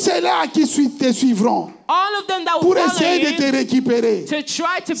 Amen. Tous ceux-là qui te suivront All of them that will pour follow essayer de te you récupérer to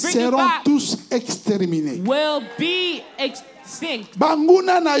try to bring you seront back tous exterminés. will be extinct.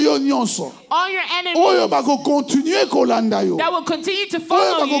 Banguna na yo nyonso. All your Oyo enemies bako continue kolanda yo. that will continue to Oyo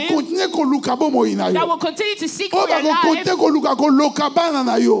follow bako you, continue koluka bomoi na that yo. will continue to seek Oyo for your bako life, continue koluka koloka bana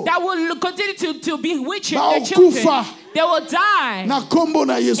na yo. that will continue to bewitch their Ba children. okufa. They will die Na kombo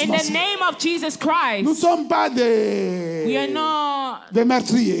na Yesu in the Masihi. name of Jesus Nous ne Christ. sommes pas We are des not.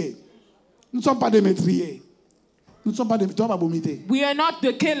 meurtriers. Nous ne sommes pas des meurtriers. Nous ne sommes pas des meurtriers. We are not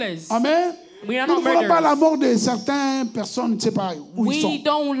the killers. Amen. We are Nous not ne voulons pas la murderers. mort de certaines personnes, je ne sais pas où ils sont. We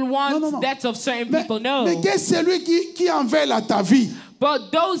don't want No. deaths of certain Mais, people, no. mais que celui qui en veut à ta vie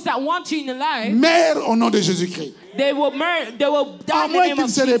But those that want you in life, meurt au nom de Jésus-Christ. they will die À in the moins name qu'ils of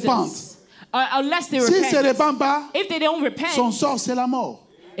se répandent. Jesus. Unless they S'il ne se repent. répand pas, If they don't repent, son sort c'est la mort.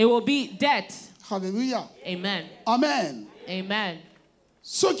 it will be death. Alléluia. Amen. Amen. Amen.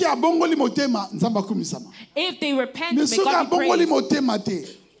 Soki abongoli motema nzambe akumisama. If they repent, Mais may soki God be abongoli praised. motema te,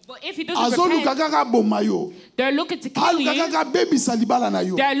 But if he doesn't azoluka repent, kaka boma yo. they're looking to kill Aluka you. kaka bebisa libala na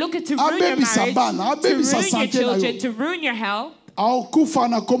yo. They're looking to ruin your Abebisa marriage, bana, to abebisa ruin your santé na children, yo. to ruin your health. Aokufa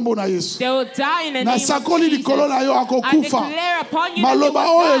na kombo na Yesu. They will die in the Na name of sakoli Jesus. likolo na yo I akokufa. declare upon you that they Maloba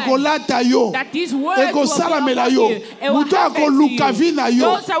will oyo die. ekolata yo. That these words will be Ekosalamela upon yo. you. It will Mutu happen to akoluka vi na you.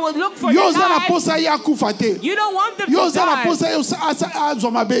 yo. Those that will look for Yo your oza na life, posa ye akufa te. you don't want them Yo to oza na die. posa ye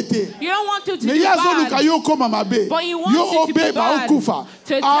azwa mabe te. You don't want them to Me do ye azoluka bad. yo okoma mabe. But you want Yo it to be obeba bad. okufa.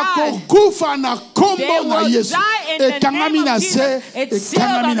 To die. Akokufa na They kombo na will Yesu. die in the Ekangami name na of se, Jesus. It's sealed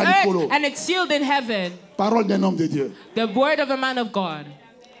ekangami on na earth likolo. and it's sealed in heaven. Parole d'un homme de Dieu. The word of a man of God.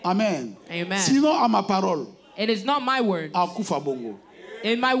 Amen. Amen. Sinon à ma parole, It is not my word. akufa bongo.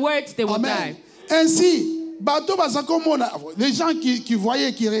 In my words, they will Amen. die. Ainsi, bateau basakomona, les gens qui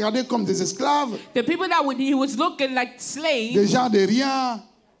voyaient, qui regardaient comme des esclaves, The people that he was looking like slaves, des gens de rien,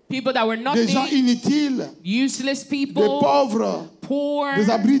 people that were des gens nothing, inutiles, useless des people, pauvres, poor,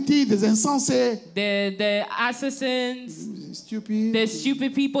 des abrutis, des insensés, the assassins, stupides. the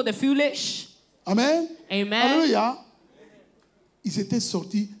stupid people, the foolish. Amen. Amen. Alléluia. Ils étaient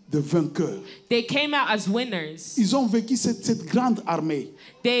sortis de vainqueurs. They came out as winners. Ils ont vécu cette grande armée.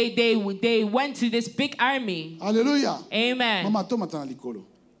 They went to this big army. Alléluia. Amen. Maman, toi maintenant likolo.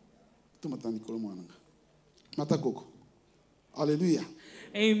 Toi maintenant likolo mwananga. Mata koko. Alléluia.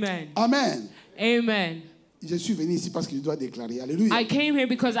 Amen. Amen. Amen. Je suis venu ici parce que je dois déclarer. Alléluia. I came here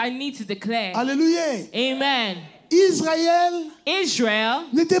because I need to declare. Alléluia. Amen. Israël Israel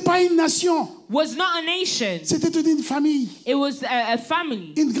n'était pas une nation. was not a nation. C'était toute une famille. It was a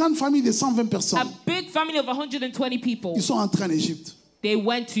family. Une grande famille de 120 A personnes. big family of 120 people. Ils sont entrés en Égypte. They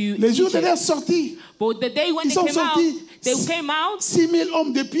went to Les jours de Egypt. leur sortie, But the day when ils they sont came out, sortis They came out, 6,000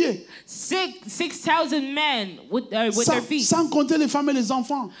 hommes de pied. 6,000 men with their feet. Sans compter les femmes et les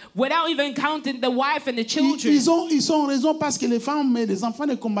enfants. Without even counting the wife and the children. Ils ont raison parce que les femmes et les enfants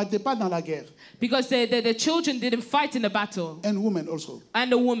ne combattaient pas dans la guerre. Because the children didn't fight in the battle. And women also. And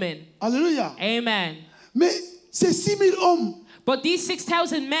the women. Alléluia. Amen. Mais ces 6,000 hommes But these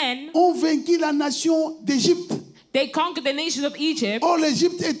 6,000 men ont vaincu la nation d'Égypte. They conquered the nations of Egypt. Oh,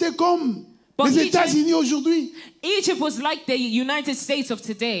 l'Égypte était comme les États-Unis aujourd'hui. Egypt was like the United States of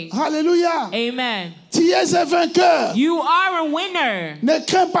today. Alléluia. Amen. Tu es un vainqueur. You are a winner. Ne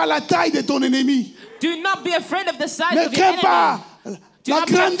crains pas la taille de ton ennemi. Do not be afraid of the size Ne of your crains enemy. pas la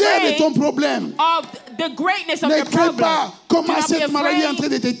grandeur de ton problème. Of the greatness of ne your crains problem. pas comment Do not be cette maladie est en afraid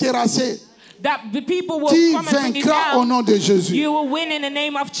train de te terrasser. that the people will Tu come and bring you vaincras au down. nom de Jésus. You will win in the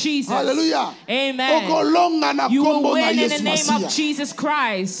name of Jesus. Alléluia. Amen. Okolonga na You will kombo na win in the Yesu name of Masiya. Jesus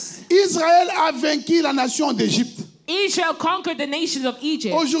Christ. Israël a vaincu la nation d'Égypte. Israel conquered the nations of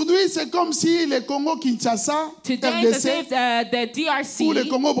Egypt. Aujourd'hui, c'est comme si le Congo-Kinshasa, Today it's as if RDC, the DRC ou le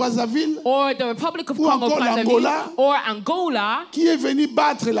Congo-Brazzaville, or the Republic of ou Congo encore l'Angola, or Angola, qui est venu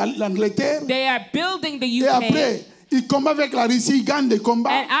battre l'Angleterre, they are building the et UK. après, ils combattent avec la Russie, ils gagnent des combats.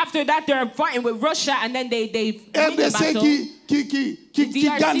 And after that, they're fighting with Russia, and then they win the RDC battle. qui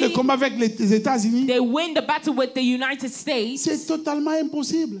gagne le combat avec les États-Unis. They win the battle with the United States. C'est totalement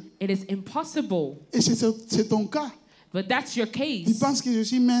impossible. It is impossible. Et c'est ton cas. But that's your Tu case. penses que je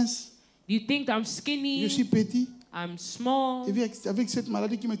suis mince, You think I'm je skinny, suis petit. I'm small, Et avec cette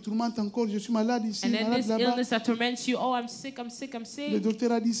maladie qui me tourmente encore, je suis malade ici, and then malade this là-bas. illness that torments you. Oh, I'm sick, I'm sick, I'm Le sick.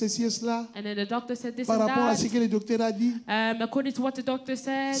 docteur a dit ceci et cela. And then the doctor said this Par and rapport à ce that. que le docteur a dit, According to what the doctor ce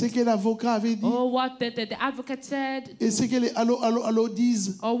said, que l'avocat avait dit, or what the advocate said, et ce que les allô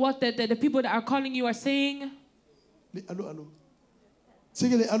disent. or what the people that are calling you are saying, Les allô. Ce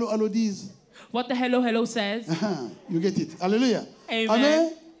que les allô disent. what the hello says. You get it. Alléluia. Amen.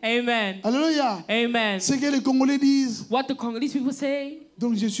 Amen. Amen. Alléluia. Amen. Ce que les Congolais disent. What the Congolese people say.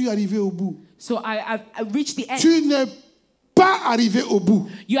 Donc je suis arrivé au bout. So I reached the end. Tu n'es pas arrivé au bout.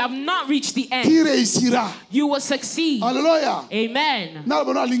 You have not reached the end. Tu réussiras. You will succeed. Alléluia. Amen. Na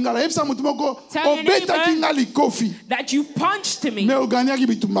bono lingala. Epsa mutu moko Tell your obeta neighbor kinga likofi. that you punched me, Mais oganyaki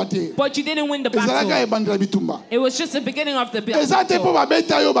bitumba te. but you didn't win the Ezalaka battle. ebandela bitumba. It was just the beginning of the Eza te po battle.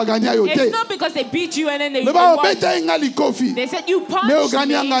 babeta yo baganya yo te. It's not because they beat you and then they Me ba won. obeta inga likofi. They said you Me punched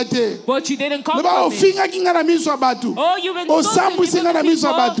oganyanga me, te. but you didn't Me conquer ba me. ofinga kinga na miso abatu. Oh, you've Osambwisi insulted nga na miso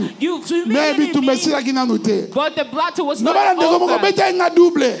abatu. people. You've Me humiliated bitumba me. esilaki nanu te. But the battle was Na not bana ndeko moko over. beta inga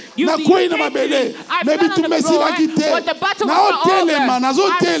double. You Na beat kwei na me. mabele. I Me fell on bitumba the floor, esilaki te. but the battle Na was not otelema, over. nazo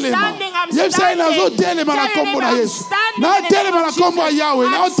I'm telema. standing, I'm Yebisa nazo standing. telema na Tell your kombo na neighbor, I'm Yesu. standing Na in the name telema na of kombo ya Jesus. Yahweh.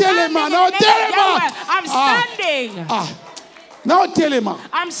 Na I'm standing otelema, in na the name of otelema. Yahweh. I'm standing. Na otelema.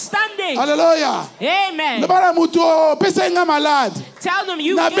 I'm standing. Alléluia. Amen. Le bana muto pesa inga malade. Tell them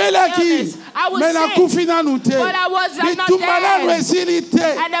you Na gave me illness. belaki. I was Me na sick, kufi nanu te. but I'm not Bitumba nanu dead. esili te.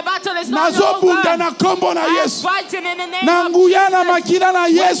 And the battle is not Nazo over. bunda na kombo na I'm Yesu. fighting in the name Na of nguya na Jesus. makila na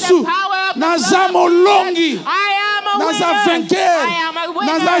With Yesu. the power of the Naza blood of molongi. Jesus. I am a Naza winner. vainqueur. I am a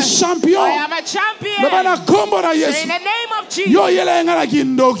winner. Naza champion. I am a champion. Le bana kombo na So Yesu. in the name of Jesus. Yo yele nga na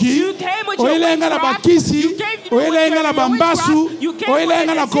kindoki. You came with your Oyele nga na witchcraft. bakisi. You came with Oyele nga na your bambasu. witchcraft. You came Oyele with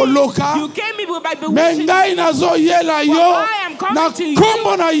nga na deceit. koloka. You came by Me bewitching ngai me. nazo yela yo. But I am coming Na to you.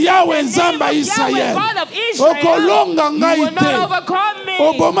 kombo na Yahweh In the name nzamba of Yahweh, Israel. God of Israel. Okolonga You ngai will not te. overcome me.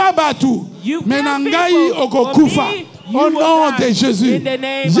 Oboma batu. You Me kill na people. ngai For okokufa. me, you Au will nom die. de Jésus. In the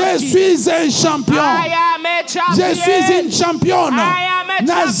name of Je Jesus. suis un champion. I am a champion. Je suis une championne. I am a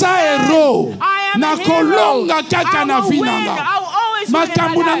Naza champion. hero. I am Na a hero. kolonga kaka I na will win. vinanga. I will always win in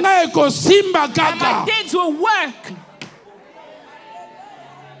Makambo my na life. ngai ekosimba And my kaka. things will work.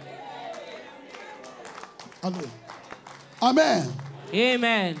 Amen.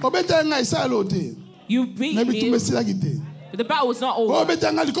 Amen. Obeta ngai salo te. You beat Na me. bitumba esilaki te. But the battle was not over.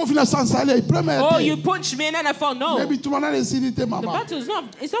 Obeta ngai likofi na sansale. Premier Oh, te. you punched me and then I fell. No. Na bitumba na esili te The mama. battle is not.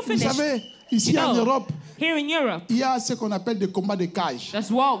 It's not Vous finished. savez, ici You en know, Europe, here in Europe, il y a ce qu'on appelle des combats de cage.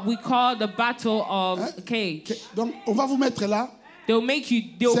 that's what we call the battle of cage. Donc, on va vous mettre là, They'll make you.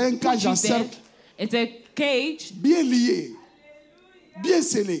 They'll C'est un put cage you en there. cercle. It's a cage. bien lié, bien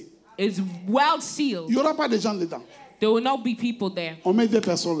scellé. It's well Il sealed. n'y aura pas de gens dedans. There will not be people there. On met 2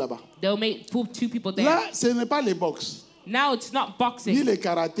 personnes là-bas. They'll put 2 people there. Là, ce n'est pas les box, Now it's not ni boxing. le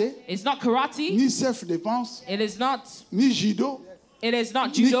karaté, It's not karate. ni self-défense, It is not. ni judo, It is not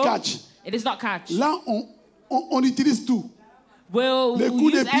ni judo. catch. It is not catch. Là, on utilise tout. We'll Les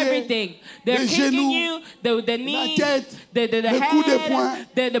coups de use pied, everything. They're les kicking genoux, you, the knee, tête, the les coups de head, poing,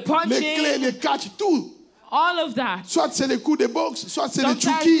 the Les clés, punching, les catch, tout. all of that. Soit c'est les coups de boxe, soit c'est les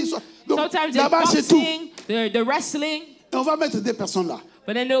Sometimes, chouki. Donc, sometimes the là-bas, c'est tout. boxing, the wrestling. Et on va mettre deux personnes là.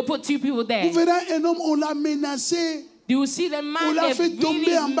 But then they'll put two people Vous there. verrez un homme, on l'a menacé. You will see the On man, l'a they fait tomber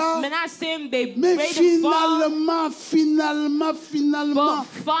really en bas. menaced him, they Mais made him fall. finalement,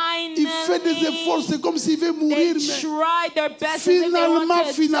 But il fait des efforts. finally, C'est comme s'il veut they mourir. Mais tried their best as if they finalement,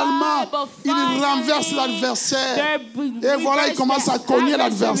 wanted to die, but il renverse finally, l'adversaire. they're Et voilà, il commence à cogner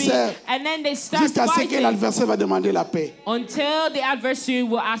l'adversaire. And then they start Jusqu'à ce que fighting l'adversaire va demander la paix. until the adversary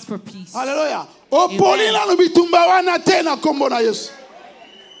will ask for peace. Alléluia. Opoli na no bitumba wana te na kombo na Yesu.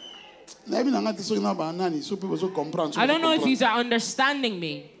 I don't know if you are understanding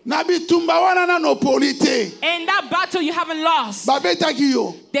me. Na bitumba wana na no polite. In that battle, you haven't lost. Babeta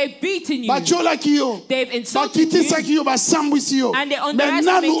kiyo. They've beaten you. Bachola kiyo. They've insulted Bakitisa you. kiyo basambwisi yo. And they Mais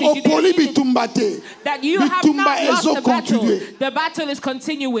nanu underestimated you. opoli bitumba te. That you have Bitumba not lost ezo the battle. continue. The battle is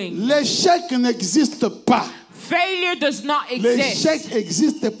continuing. L'échec n'existe pas. Failure does not exist. L'échec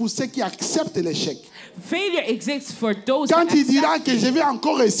existe pour ceux qui acceptent l'échec. Failure exists for those Quand that il dira accept que je vais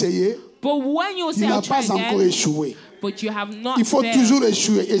encore essayer, But when you il say n'a I'll try pas encore again, échoué. but you have not Il faut failed. toujours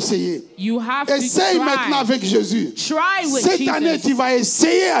essayer. You have to Essaye maintenant try. avec Jésus. Try with Cette année, Jesus. tu vas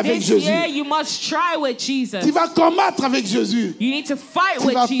essayer avec This Jésus. year you must try with Jesus. Tu vas combattre avec Jésus. You need to fight Tu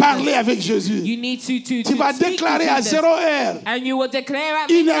with vas Jesus. parler avec Jésus. You need to Tu vas speak déclarer to à Jesus. 0 heure. And you will declare at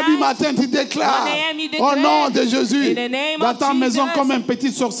 1 heure du midnight, matin, tu déclares 1 a.m. you au declare, nom de Jésus. in the name Dans of ta maison Jesus. comme un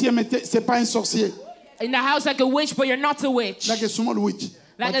petit sorcier, mais ce n'est pas un sorcier. in the house like a witch, but you're not a witch. Like a small witch.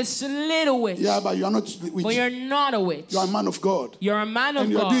 Like a little witch. Yeah, but you are not a witch. But you're not a witch. You are a man of God. You're a man of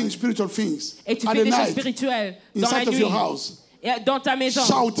And you are God. doing spiritual things. Et tu At fais the des choses night, spirituelles dans la inside of nuit. your house. Dans ta maison.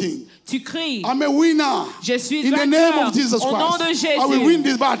 Shouting. Tu cries. I'm a winner. Je suis In the vainqueur. name of Jesus Au nom Christ. de Jésus. I will win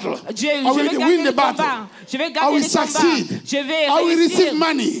this battle. Je I vais will gagner win the le battle. combat. Je vais I gagner will le combat. succeed. Je vais I will receive réussir.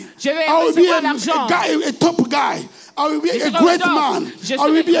 money. Je vais I will be recevoir l'argent. a top guy. I will be Je a serai great au top. man. Je I will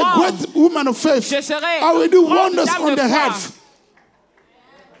serai be a grand. great woman of faith. Je serai I will do grande wonders dame on de the foi. earth.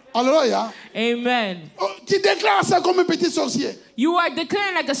 Alléluia. Amen. Oh, tu déclares ça comme un petit sorcier. You are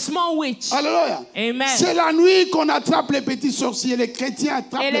declaring like a small witch. Alléluia. Amen. C'est la nuit qu'on attrape les petits sorciers. Les chrétiens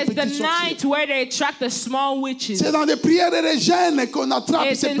attrapent It les is the petits sorciers. night where they attract the small witches. C'est dans des prières et des jeûnes qu'on attrape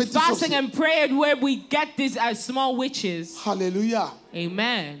It's ces in petits fasting sorciers. and prayer where we get these as small witches. Alléluia.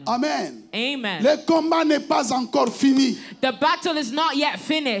 Amen. Amen. Amen. Le combat n'est pas encore fini. The battle is not yet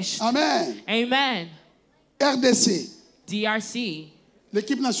finished. Amen. Amen. RDC, DRC,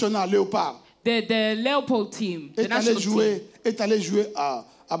 l'équipe nationale Léopard, the Leopold team, the est national team, allé jouer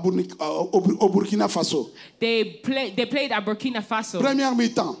au Burkina Faso. they played at Burkina Faso. Première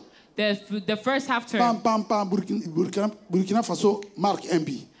mi-temps. The first half term. Pam, pam, pam, Burkina Faso marque un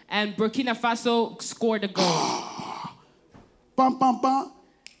but. And Burkina Faso scored a goal. Pam, pam, pam.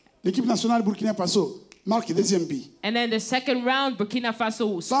 L'équipe nationale Burkina Faso marque deuxième but. And then the second round, Burkina Faso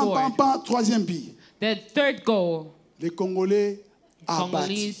Pam, scored. pam, pam, troisième but. The third goal, Les Congolais abattus.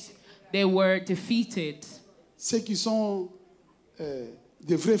 Congolese, they were defeated. Ceux qui sont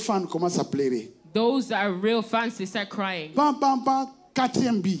des vrais fans commencent à pleurer. Those that are real fans, they start crying. Pam, pam, pam,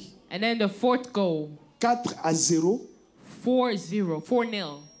 quatrième but. And then the fourth goal, 4-0. 4-0,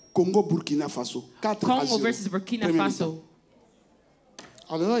 4-0. Congo, Burkina Faso. 4-0. Congo versus Burkina Premier Faso. mi-temps.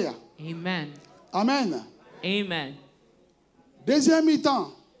 Alléluia. Amen. Amen. Amen. Deuxième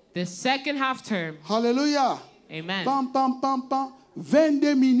mi-temps. The second half term, Alléluia. amen. Pam, pam, pam, pam.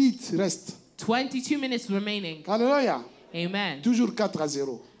 22 minutes restent. 22 minutes remaining. Alléluia. Amen. Toujours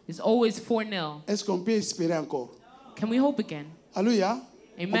 4-0. It's always 4-0. Est-ce qu'on peut espérer encore? Can we hope again? Alléluia.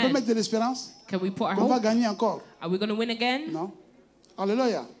 Amen. On peut mettre de l'espérance? Can we put our On va hope? gagner encore? Are we going to win again? Non.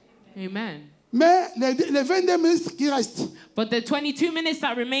 Alléluia. Amen. Mais les 22 minutes qui restent, But the 22 minutes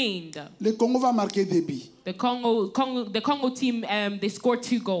that remained, le Congo va marquer des buts. the Congo team, they scored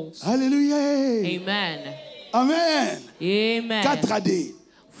 2 goals. Alléluia. Amen. Amen. Amen. 4-2.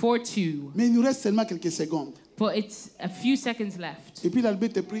 4-2. Mais il nous reste seulement quelques secondes. But it's a few seconds left. Et puis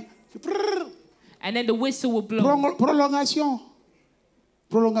l'arbitre est pris. And then the whistle will blow. Prolongation.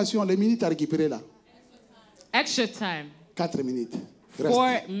 Prolongation. Les minutes à récupérer là. Extra time. 4 minutes. Reste.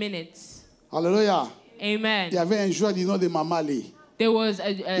 4 minutes. Alléluia. Amen. Il y avait un joueur du nom de Mamali. There was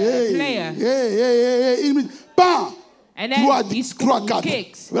a player. Hey, une minute. Bam! And then 3, he scored 4.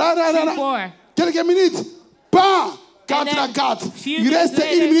 kicks. Là, là, là, là. 4. Quelques minutes. Bam! 4 then à 4. few Il minutes reste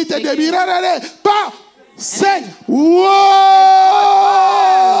later, 1 minute et they demie. give- Bam! 5.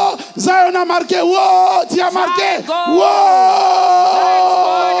 Wow! Zion a marqué. Wow! Tu as marqué. goal.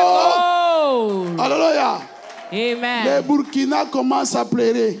 Wow! Goal. Alléluia. Le Amen. Burkina commence à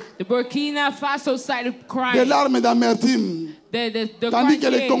pleurer. The Burkina Faso started Des crying. larmes d'amertume. The Tandis crying que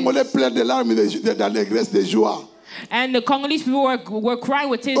les kids. Congolais pleurent des larmes d'allégresse, de joie. And the Congolese people were crying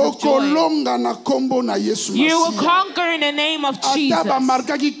with tears of joy. Okolonga na kombo na Yesu You will Masiya. conquer in the name of Jesus. Ata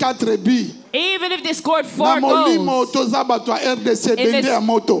bamarkaki 4 bi. Even if they scored 4 Na molimo goals, toza bato ya RDC In bende this- ya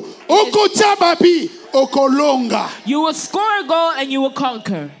moto. Okotia babi okolonga. you will score a goal and you will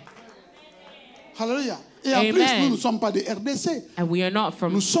conquer. Alléluia. Et en Amen. plus, nous ne sommes pas de RDC. And we are not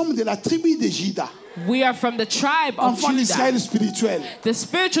from, Nous sommes de la tribu de Juda. we are from the tribe of Enfants d'Israël Judah, spirituel. the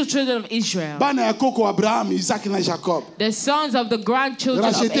spiritual children of Israel, Bana ya koko Abraham, Isaac na Jacob. the sons of the grandchildren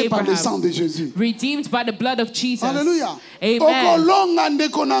of Rachetés par le sang Abraham, de Jésus. redeemed by the blood of Jesus. Alléluia. Amen. Okolonga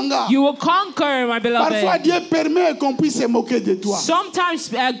ndeko nanga. You will conquer, my Parfois, beloved. Dieu permet qu'on puisse se moquer de toi. Sometimes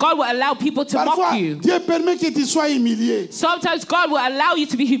God will allow people to Parfois, mock you. Dieu permet que tu sois humilié. Sometimes God will allow you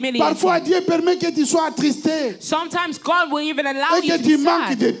to be humiliated. Parfois, Dieu permet que tu sois attristé Sometimes God will even allow et you que to tu be manques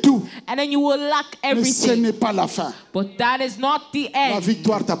sad. de tout. And then you will lack Mais ce everything. n'est pas la fin. But that is not the La end.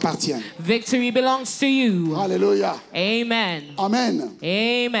 victoire t'appartient. Victory belongs to you. Alléluia. Amen. Amen.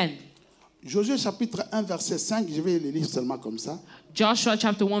 Amen. Josué chapitre 1 verset 5, je vais le lire seulement comme ça. Joshua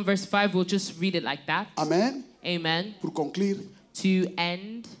chapter 1 verse 5, we'll just read it like that. Amen. Amen. Pour conclure, To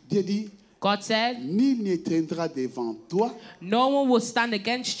end, Dieu dit, God said, nul ne tiendra devant toi no one will stand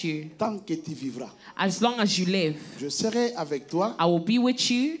against you tant que tu vivras. as long as you live. Je serai avec toi I will be with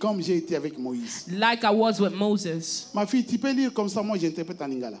you comme j'ai été avec Moïse. like I was with Moses. Ma fille, tu peux lire comme ça, moi j'interprète en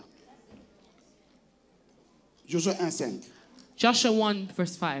lingala. Josué 1, 5. Joshua 1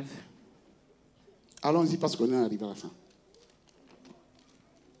 verse 5. Allons-y parce qu'on est arrivé à la fin.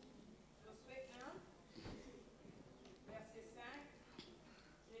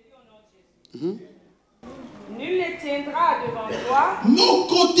 Nul ne tiendra devant toi Mon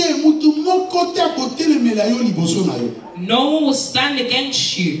côté à côté le melayo liboso na yo. No one will stand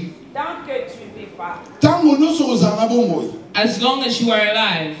against you tant que tu vivras. Tango nyonso kozala bongo. as long as you are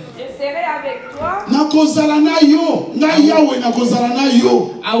alive. Je serai avec toi Nakozala na yo, na Yahweh nakozala na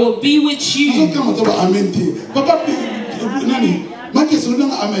yo. I will be with you. Kama toba amen te. Papa nani? Makeso na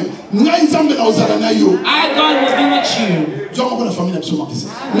amen. Ngai nzambe na ozala na yo. I, God, will be with you. Jonga kwa famille na biso makese.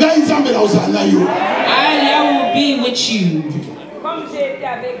 Ngai nzambe na ozala na yo. I will be with you. comme j'ai été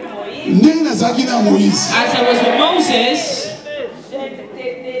avec Moïse. Ndenge nazalaki na Moïse. As I was with Moses, Je ne te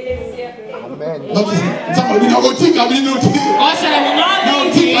délaisserai. Nzambe bino otika bino te. God said, I will Na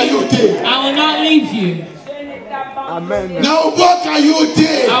not leave otika yo you. te. I will not leave you. Je ne t'abandonnerai. Na oboka yo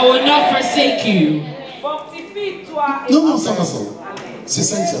te. I will not forsake you. Fortifie-toi et Non, ça va, ça va. C'est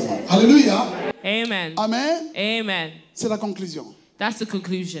sincèrement. Alléluia. Amen. Amen. Amen. C'est la conclusion. That's the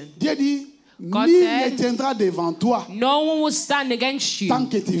conclusion. Dieu dit, God nul said, ne tiendra devant toi No one will stand against you tant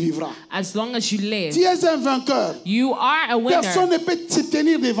que tu vivras. as long as you live. Tu es un vainqueur. You are a Personne winner. ne peut se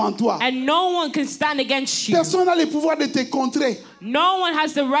tenir devant toi. And no one can stand against you. Personne n'a le pouvoir de te contrer. No one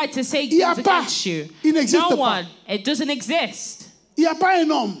has the right to say Il y a things pas. against you. Il n'existe No pas. one. It doesn't exist. Il n'y a pas un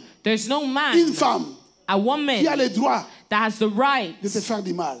homme, There's no une man, femme a woman qui a le droit that has the right de te faire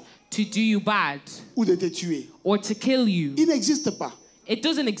du mal to do you bad ou de te tuer. or to kill you. Il n'existe pas. It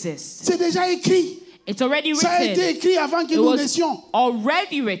doesn't exist. C'est déjà écrit. It's already Ça a été written. écrit avant que It nous was naissions.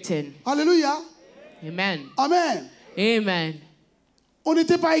 already written. Alléluia. Amen. Amen. Amen. On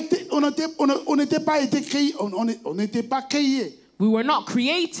n'était pas été, on n'était pas été créé, on n'était pas créé. We were not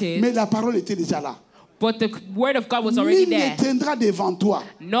created, Mais la parole était déjà là. but the word of God was already Nul ne there. tiendra devant toi.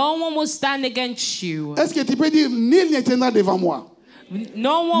 No one will stand against you. Est-ce que tu peux dire, nul ne tiendra devant moi?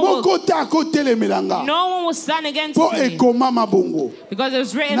 No Mon one will. côté à côté le melanga. No one will stand against Po me. ekoma mabongo. Because it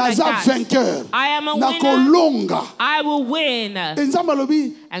was written like Naza that. vainqueur. I am a Na winner. kolonga. I will win. Et Nzamba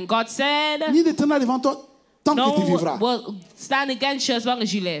lobi, And God said, nul ne tiendra devant toi tant no que tu one vivras. will stand against you as long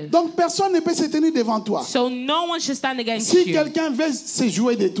as you live. Donc personne ne peut se tenir devant toi. So no one should stand against Si you. quelqu'un veut se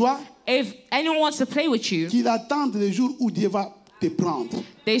jouer de toi, If anyone wants to play with you, qu'il attende le jour où Dieu va te prendre.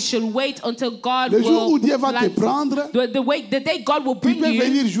 they should wait until God Le jour will. où Dieu va te like, prendre, the day God will tu bring peux you,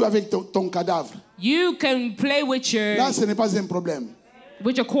 venir jouer avec ton cadavre. you can play with Là, ce n'est pas un problème.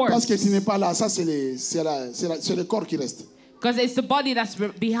 your Parce corpse. que tu n'es pas là. Ça, c'est le corps qui reste. Because it's the body that's Mais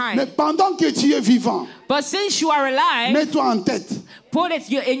behind. pendant que tu es vivant, But since you are alive, mets-toi en tête. put it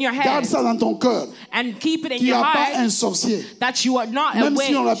in your Garde head ça dans ton cœur. and keep it in Tu your n'as pas heart un sorcier. that you are not a Même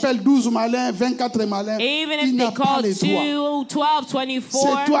si on witch. l'appelle 12 malins, 24 malins, Even il if n'a they pas call les droits. 2, 12, C'est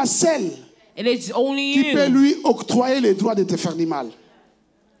 24, toi seul it is only qui peux you lui octroyer le droit de te faire du mal.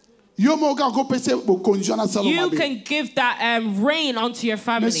 Yo moka ko pese bo konjo na salo You mabe. can give that reign onto your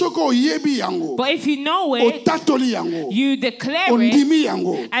family. Mais soko yebi yango. But if you know O it, tatoli yango. you declare it, Ondimi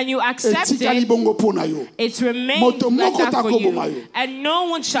yango. and you accept Etikali it, bongo pona yo. it's remained Moto like moko that for tako you. bomayo. And no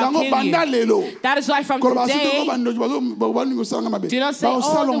one shall Yango kill banda you. lelo. That is why from Koloba today, sito bando bando go sanga mabe. do not say, Ba o oh,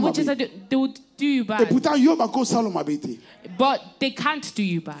 salo the witches mabe. they will do you Et bad. pourtant yo bako salo mabe te. But they can't do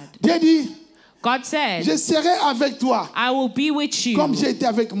you bad. Dieu dit, God said, je serai avec toi I will be with you. comme j'ai été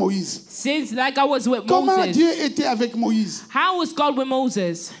avec Moïse. Since like I was with Comment Moses. Dieu était avec Moïse? How was God with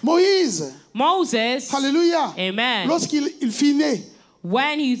Moses? Moïse, Moses, alléluia. amen. Lorsqu'il fut né,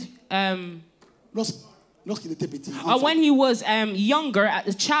 When he lorsqu'il était petit, when he was younger, as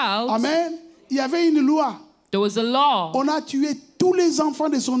a child, amen, il y avait une loi. there was a law. On a tué tous les enfants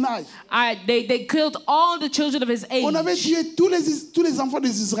de son âge. They killed all the children of his age. On avait tué tous les enfants des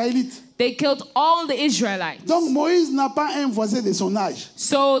Israélites. They killed all the Israelites. Donc Moïse n'a pas un voisin de son âge.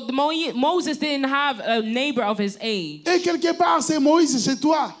 So Moses didn't have a neighbor of his age. Et quelque part, c'est Moïse, c'est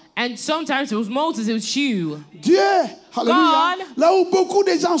toi. And sometimes it was Moses, it was you. Dieu, alléluia. Là où beaucoup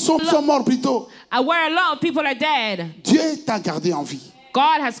de gens sont morts plutôt. Where a lot of people are dead, Dieu t'a gardé en vie.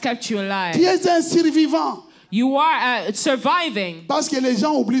 God has kept you alive. Tu es un survivant. You are surviving. Parce que les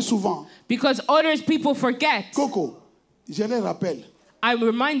gens oublient souvent. Because other people forget. Coco, je les rappelle. I'm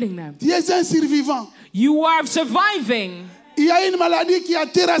reminding them. Tu es un survivant. You are surviving. Il y a une maladie qui a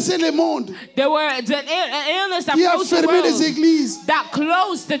terrassé le monde. There were an illness that Qui a closed the fermé les world, églises. that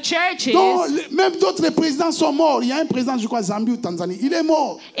closed the churches. Donc, même d'autres présidents sont morts. Il y a un président, je crois, Zambie ou Tanzanie. Il est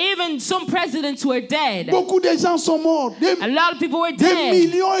mort. Even some presidents were dead. Beaucoup de gens sont morts. A lot of people were Des dead.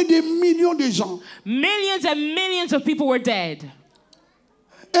 millions et des millions de gens. Millions and millions of people were dead.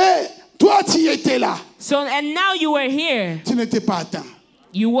 Et toi, tu étais là. So, and now you were here. Tu n'étais pas atteint.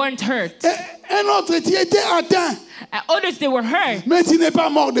 You weren't hurt. Et un autre, tu étais atteint. And others, they were hurt. Mais tu n'es pas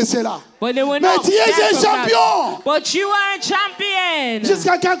mort de cela. But they were Mais not tu es dead un from that. champion. But you are a champion.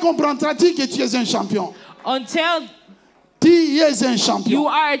 Jusqu'à quand comprendras-tu que tu es un champion? Until Tu es un you champion.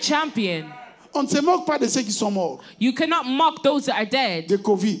 are a champion. On ne se moque pas de ceux qui sont morts You cannot mock those that are dead de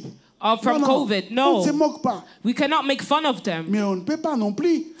Covid. from COVID. On No. ne se moque pas. We cannot make fun of them. Mais on ne peut pas non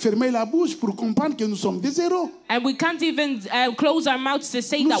plus fermer la bouche pour comprendre que nous sommes des héros. And we can't even close our mouths to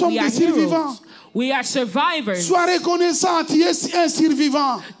say Nous that sommes we are des survivants. heroes. We are survivors. Sois reconnaissant, tu es un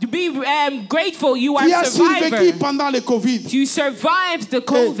survivant. To be grateful, you are Tu a as survécu survivor. pendant le Covid. You survived the Et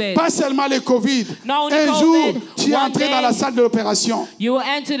COVID. pas seulement le Covid. Not only Un COVID, jour, tu es one entré day, dans la salle de l'opération. You will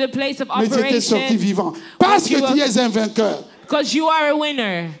enter the place of Mais tu étais sorti operation vivant. Parce que you tu es un vainqueur. because you are a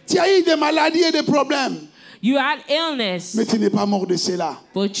winner. Tu as eu des maladies et des problèmes. You had illness, Mais tu n'es pas mort de cela.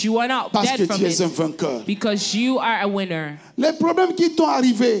 but you are not Parce que dead from tu es un it vainqueur. because you are a winner. Les problèmes qui t'ont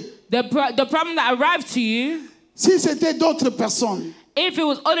arrivé, The problem that arrived to you, si c'était d'autres personnes, if it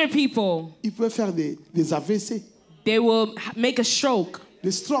was other people, ils peuvent faire des AVC, they will make a stroke.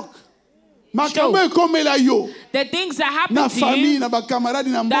 des strokes. Makambo comme la yo. The things that happen Na to famille, you, na ba camarade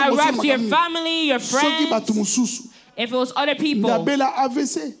na that mbongo arrive to your makambo. family, your Soki batu friends, mususu. if it was other Na people, bela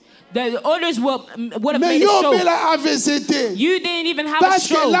AVC. the others would have Mais made a yo stroke. bela AVC te. You didn't even have a Parce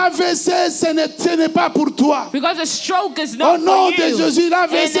que stroke. l'AVC, ce n'est pas pour toi. Because a stroke is Au not nom for de you. Jésus, In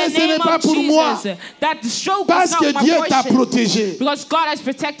l'AVC, the ce n'est name pas of pour moi. Jesus, that the stroke Parce is que not Dieu my t'a portion. protégé. Because God has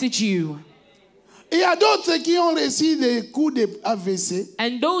protected you. Il y a d'autres qui ont reçu des coups de AVC,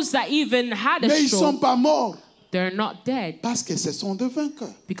 And those that even had a mais ils ne sont stroke, pas morts. they're not dead Parce que ce sont des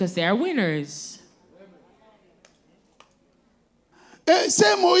vainqueurs. because they are winners. Et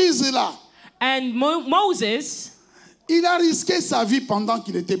c'est Moïse-là. And Moses, Il a risqué sa vie pendant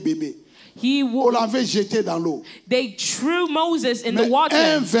qu'il était bébé. On l'avait jeté dans l'eau. they threw Moses in Mais the water.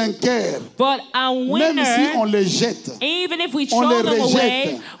 un vainqueur, But a même winner, si on les jette, even if we on throw les them away,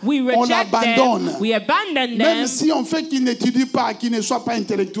 rejette, we on reject l'abandonne. them, we abandon même them, si on fait qu'ils n'étudient pas, qu'ils ne soient pas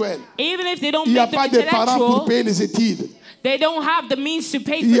intellectuels, even if they don't il n'y a make them pas de parents pour intellectual, payer les études. they don't have the means to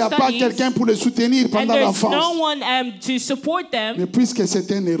pay Il n'y for a pas studies, quelqu'un pour les soutenir and pendant there's l'enfance. no one to support them. Mais puisque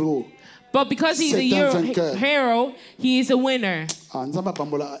c'est un héros, But because he's C'est un vainqueur. hero, he is a winner. Nzamba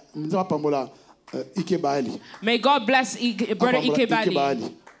pambola Ike Baali. May God bless Brother Ike Bali.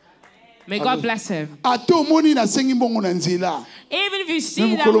 May God bless him. Ate omoni na sengi mbongo na nzela. Even if you see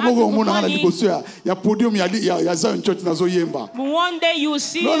Même that kolo asking moko for omona na money, liboso ya podium ya Zion Church nazoyemba. one day you will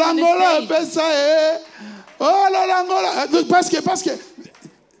see him on Lolangola the stage. pesa oh Lolangola parce que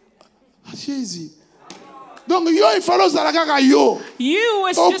Jésus. Donc yo il faut ozala kaka yo. You were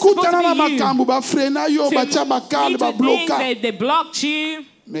just supposed Okutana na to be you. makambo ba frena yo ba cha bakale ba To things bloka. that they blocked you,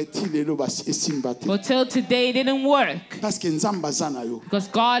 Mais ti lelo ba esimba te. but till today it didn't work. Parce que nzamba zana yo. Because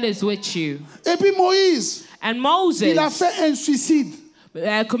God is with you. Et puis Moïse, And Moses il a fait un suicide.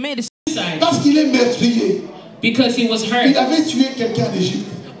 committed qu'il est meurtrier. Because he was hurt. Il avait tué quelqu'un en Égypte.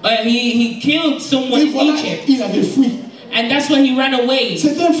 He killed someone Et in voilà, Egypt. il avait fui. And that's when he ran away.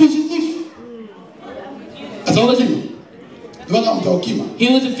 C'était un fugitif. He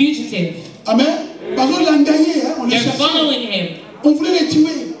was a fugitive. Amen. Parce qu'on l'a engaillé, hein, on le They're cherchait. following him. On voulait les tuer.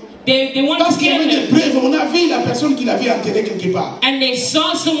 They wanted Parce to qu'il y kill avait des him. preuves. On a vu la personne qui l'avait enterré quelque part. And they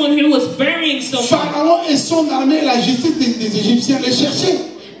saw someone who was burying someone. Pharaon et son armée, la justice des Égyptiens les cherchaient.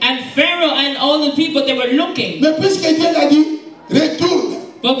 And Pharaoh and all the people, they were looking. Mais puisque Dieu l'a dit, retourne.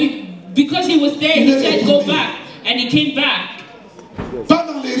 But because he was there, he said, go back. And he came back. Pas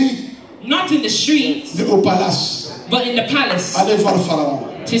dans les rues, Not in the streets, mais au palace. but in the palace. Allez voir Pharaon.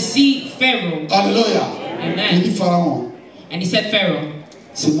 To see Pharaoh. Alléluia. Amen. Il dit Pharaon, And he said, Pharaoh,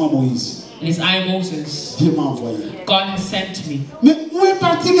 c'est moi Moïse. it is I, Moses. Dieu m'a envoyé. God has sent me. Mais où est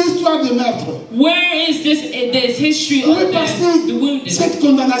partie l'histoire de meurtre? Where is this history Où of est partie the wounded? cette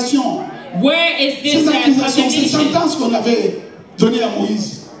condamnation? Where is this Cette accusation, cette condemnation? sentence qu'on avait donnée à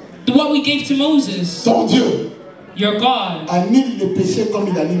Moïse? What we gave to Moses, Ton Dieu your God, annule le péché comme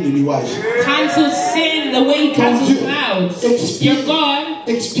il annule les nuages. cancels sin the way he Ton cancels Dieu clouds. expie, Your God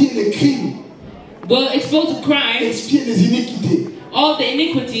expie les crimes, will expose the crimes, expie les iniquités. all the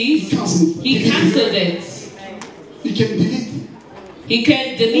iniquities. He cancels it. He can delete He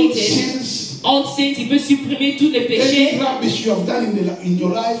can delete it. sins. All sins, il peut supprimer tous les Any péchés. rubbish you have done in your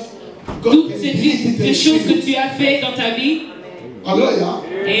life, God Toutes can ces delete it ces and choses que save it. tu as fait dans ta vie. Alléluia.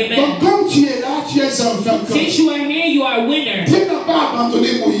 Amen. Donc comme tu es là, tu es un vainqueur. Since you are here, you are a winner. Dieu n'a pas abandonné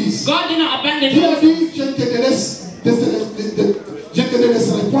Moïse. God did not abandon Dieu a Moses. dit, je ne te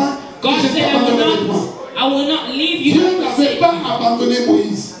laisserai point, God je said, t'abandonnerai point. I will not leave you. Dieu nor n'avait forsake pas you. abandonné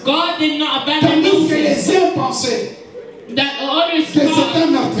Moïse. God did not abandon Tandis que Moses. les uns pensaient That others que c'est thought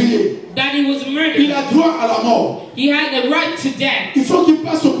un meurtrier. that he was Il murdered. a droit à la mort. He had the right to death. Il faut qu'il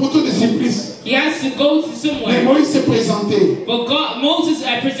passe au poteau de supplice. He has to go to Mais somewhere. Moïse s'est présenté But Moses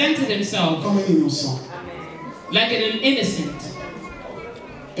presented himself comme un innocent, like an innocent.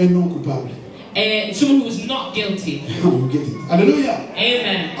 un non coupable. And someone who was not guilty. You get it. Alléluia.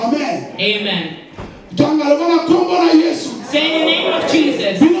 Amen. Amen. Amen. Donc, alobana kombo na Yesu. Say in the name of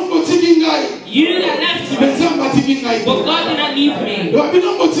Jesus, Bino botiki ngai. you that left me, Beza batiki ngai. but God did not leave me.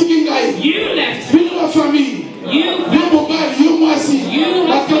 Bino botiki ngai. You left me. Bino ba famille. You Yo mobali, yo mwasi. You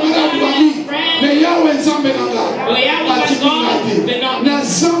Ba have camarade been wami. friends. Mais yawe nzambe nanga. But Yahweh Batiki God ngai did te. not Na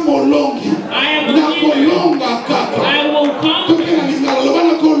zamolongi. I am a Na winner. kolonga kaka. I will Toke conquer. na lingala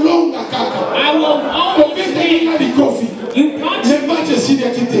lobana kolonga kaka. I will always Obetaki win. nga likofi. You punch, Le match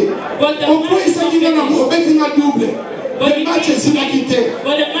esilaki te. but the match is Okweyisaki nga na finished. obeti nga double. But Le you match can't esilaki te.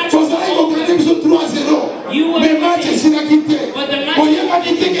 But the match is Tozalaki kokande biso 3-0. You were Le match winning. esilaki te. But the match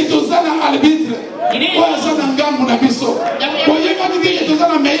Boyebaki te ke toza na arbitre oyo aza na ngambu na biso. Boyebaki te ke toza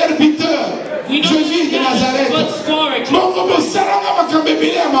na meilleur buteur, We know Jésus de God is a Nazareth. good scorer. Bongo bosalanga makambo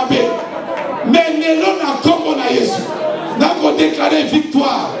ebele ya mabe. Mais lelo na kombo na Yesu nakodéclare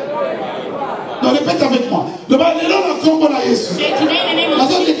victoire. Non, répète avec moi. Le lelo na kombo na Yesu Say today in the name of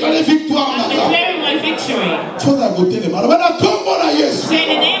nakodéclare Jesus, victoire I'm nanga. declaring my victory. Foza kotelema loba na kombo na Yesu. Say in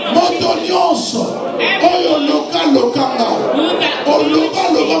the name of Moto Jesus, nyonso oyo lokanga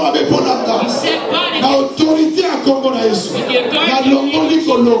oloba mabe mpo na nga you set God na against autorité ya kombo na Yesu nalongoli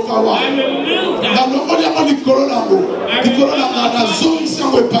koloka wa I remove that. nalongoli yango likolo nango likolo na nga nazongisi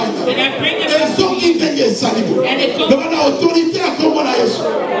yango epai na And I bring it back. ezongi ndenge ezali bo loba na autorité ya kombo na Yesu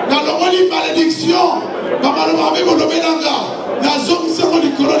nalongoli malédiction bamaloba mabe bolobe na nga nazongisi yango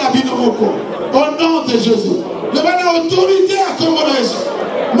likolo na bino moko au nom de Jésus loba na autorité ya kombo na Yesu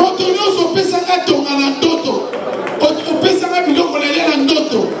moto nyonso opesanga tonga na ndoto opesanga biloko na ye na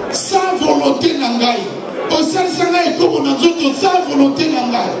ndoto sans volonté na ngai osalisanga ekomo na nzoto sans volonté na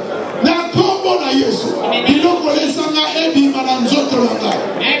ngai na kombo na Yesu biloko lesanga ebima na nzoto na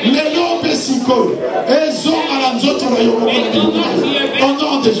ngai lelo mpe sikoyo ezonga na nzoto na yo moko na biloko na yo au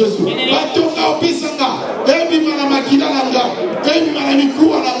nom de Jésus batonga opesanga ebima na makila na nga ebima na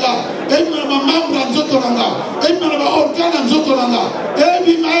mikuwa na nga ebima na mamambre na nzoto na nga ebima na baorgane na nzoto na nga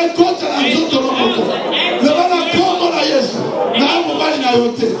ebima ekota na nzoto na moko lelo na kombo na Yesu na mobali na yo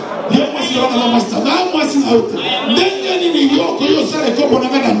te ye mwasi na mwasi na mwasi na yo te ndenge nini yoko yo sala kombo na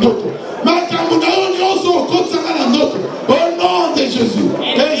nga na ndoto makambo na yo nyonso okotisanga na ndoto au nom de Jésus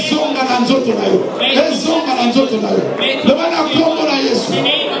ezonga na nzoto na yo ezonga na nzoto na yo loba na kombo na Yesu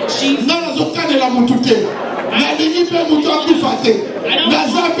nga nazokanela mutu te nalingi mpe mutu akufa te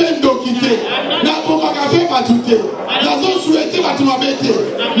naza mpe ndoki te nabomaka mpe bato te nazosuete bato mabe te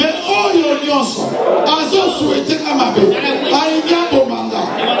me oyo nyonso azosuete nga mabe alingi aboma nga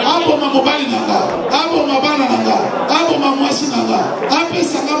aboma mobali na nga aboma bana na nga aboma mwasi na nga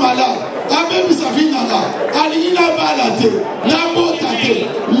apesanga malade te, nabota te,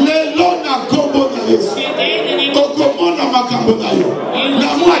 lelo na kombo na Yesu. Okomona makambo na yo.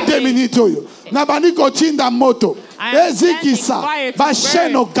 Na mwa 2 minutes oyo. Na bani kotinda moto. Ezikisa, ba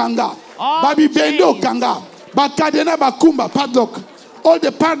sheno kanga, ba bibendo kanga, ba kadena ba kumba padlock. All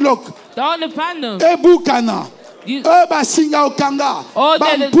the padlock. Ebukana. Ba singa okanga,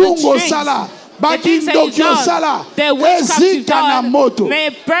 ba mpungo sala. Bakindokyo sala ezika na moto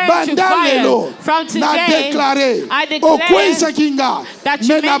bandalelo na deklare okwesa kinga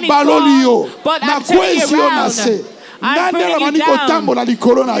mena balolio na kwesi yo na se nandela maniko tambola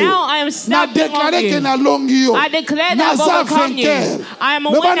likolo na yo na deklare ke na longi yo na za vainqueur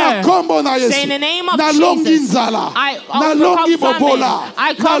leba na kombo na Yesu na longi nzala na longi bobola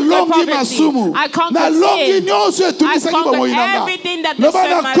na longi masumu na longi nyonso etumisaki bomoi nanga leba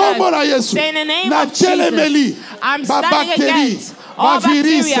na kombo na Yesu na telemeli ba bakteri ba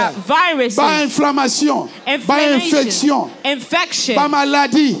virus ba inflammation ba infection ba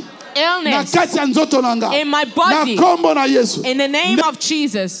maladie illness in my body, in the name of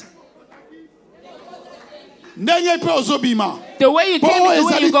Jesus. The way you came and the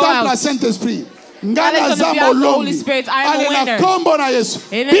way you go out. That is going to be out the Holy Spirit. I am a winner.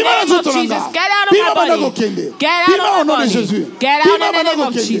 In the name of Jesus, get out of my body. Get out of my body. Get out in the name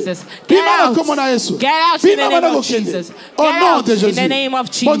of Jesus. Get out. Get out in the name of Jesus. Get out in the name of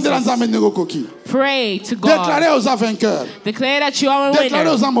Jesus. Pray to God. Declare that you are a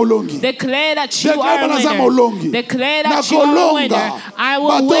winner. Declare that you are a winner. Declare that you are a winner. I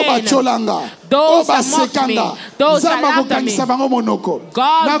will win. Those that mocked me, those that laughed at me,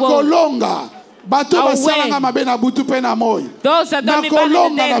 God will. Those that don't be bad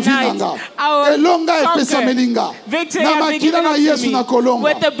in the day and night, I will conquer. Victory has been given to me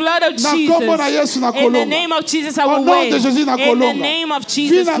with the blood of Jesus. In the name of Jesus, I will win. In the name of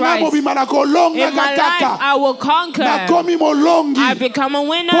Jesus Christ, in my life, I will conquer. I become a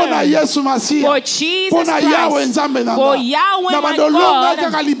winner for Jesus Christ, for Yahweh my God.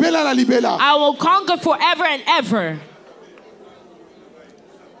 I will conquer forever and ever.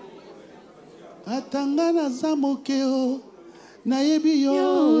 Atangana zamokeo na yebi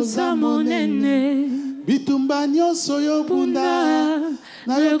yo zamonene bitumba nyoso yo bunda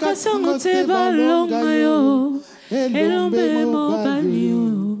na yo kasongo te balonga yo elombe mo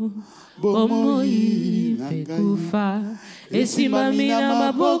banyo bomoi pekufa esimami na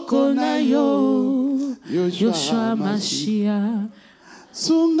maboko na yo Yoshua Mashiach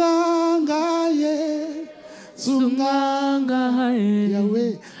sungangaye sungangaye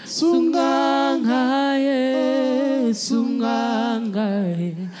Yahweh sungangaye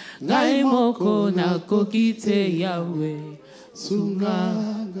sungangaye ngai moko na kokite Yahweh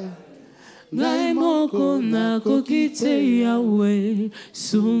sunganga ngai moko na kokite Yahweh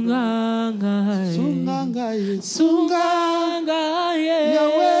sungangaye sungangaye sungangaye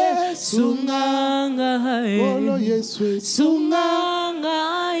Yahweh sungangaye olo Yesu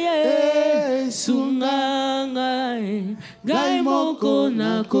sungangaye sungangaye ngai moko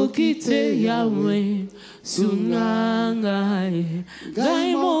na kokite Yahweh sungangaye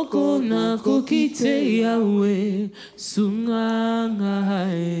ngai moko na kokite Yahweh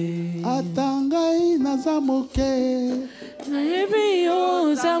sungangaye atangai nazamoke nayebi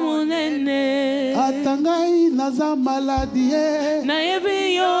yo zamonene atangai nazamaladiye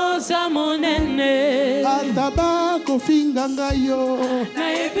nayebi yo zamonene ataba kofinganga yo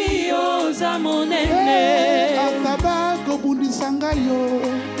nayebi yo zamonene ataba kobundisanga yo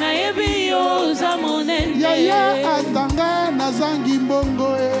nayebi yo zamonene yaya atanga nazangi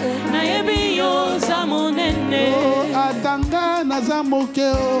mbongo nayebi yo zamonene atanga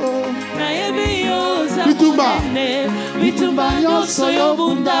nazamoke nayebi yo zamonene bitumba nyonso yo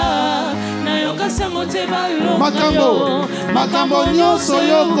bunda nayoka sango te balonga yo makambo nyonso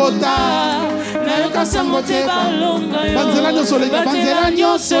yo kota nayoka sango te balonga yo banzela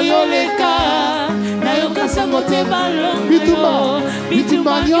nyonso yo leka nayoka sango te balonga yo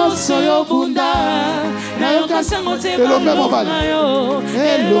bitumba nyonso yo bunda nayoka sango te balonga yo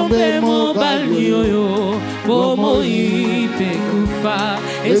elombe mobali yo bomoi pekufa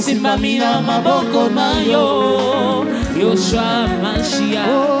esimbami na maboko na yo Yoshua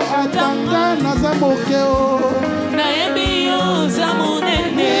Mashiach atanga nazamoke nayebi yo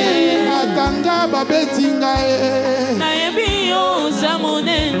zamonene atanga babetinga nayebi yo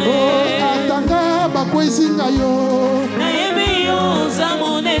zamonene atanga bakwesinga yo nayebi yo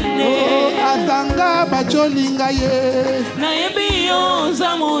zamonene atanga bacholinga nayebi yo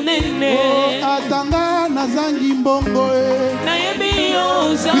zamonene atanga nazangi mbongo nayebi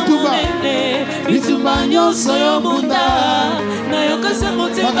yo zamonene monene bitumba nyonso yo munda nayokasa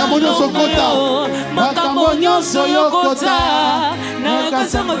motema makambo nyonso kota makambo nyonso yo kota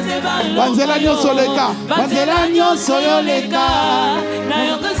nayokasa motema banzela nyonso leka banzela nyonso yo leka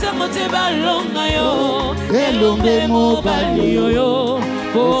nayokasa motema longa yo elombe mobali oyo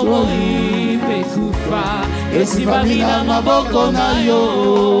bomoi pekufa esimbami na maboko na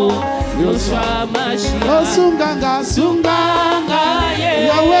yo Yoshua Mashiach osunganga sunganga ye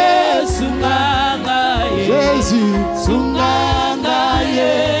Yahweh sunganga ye Jésus sunganga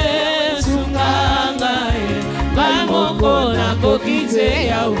ye sunganga ye ngai moko nakoki te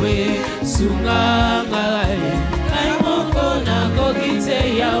Yahweh sunganga ye ngai moko nakoki te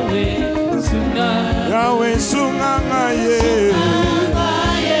Yahweh sunganga Yahweh sunganga ye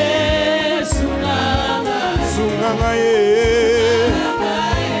sunganga ye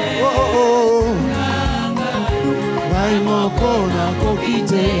ngai moko nakoki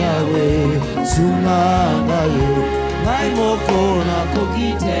te Yahweh sunganga ye ngai moko nakoki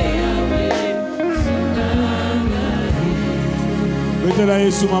te Yahweh sunganga ye betela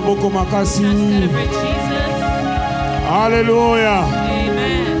Yesu maboko makasi. Alléluia.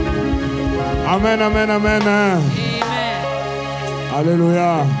 Amen, amen, amen.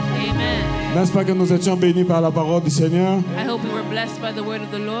 Alléluia. N'est-ce pas que nous étions bénis par la parole du Seigneur? I hope we were blessed by the word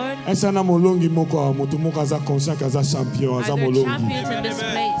of the Lord. Est-ce que molongi moko mutu moko aza conscient kaza champion aza molongi? Champions in this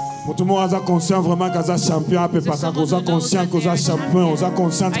place. Mutu moko aza conscient vraiment kaza champion ape paka koza conscient koza champion, oza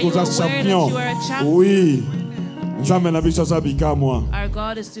conscient koza champion. Oui. Nzambe na biso aza bika moi. Our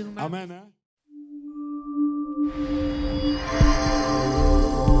God is doing. Amen.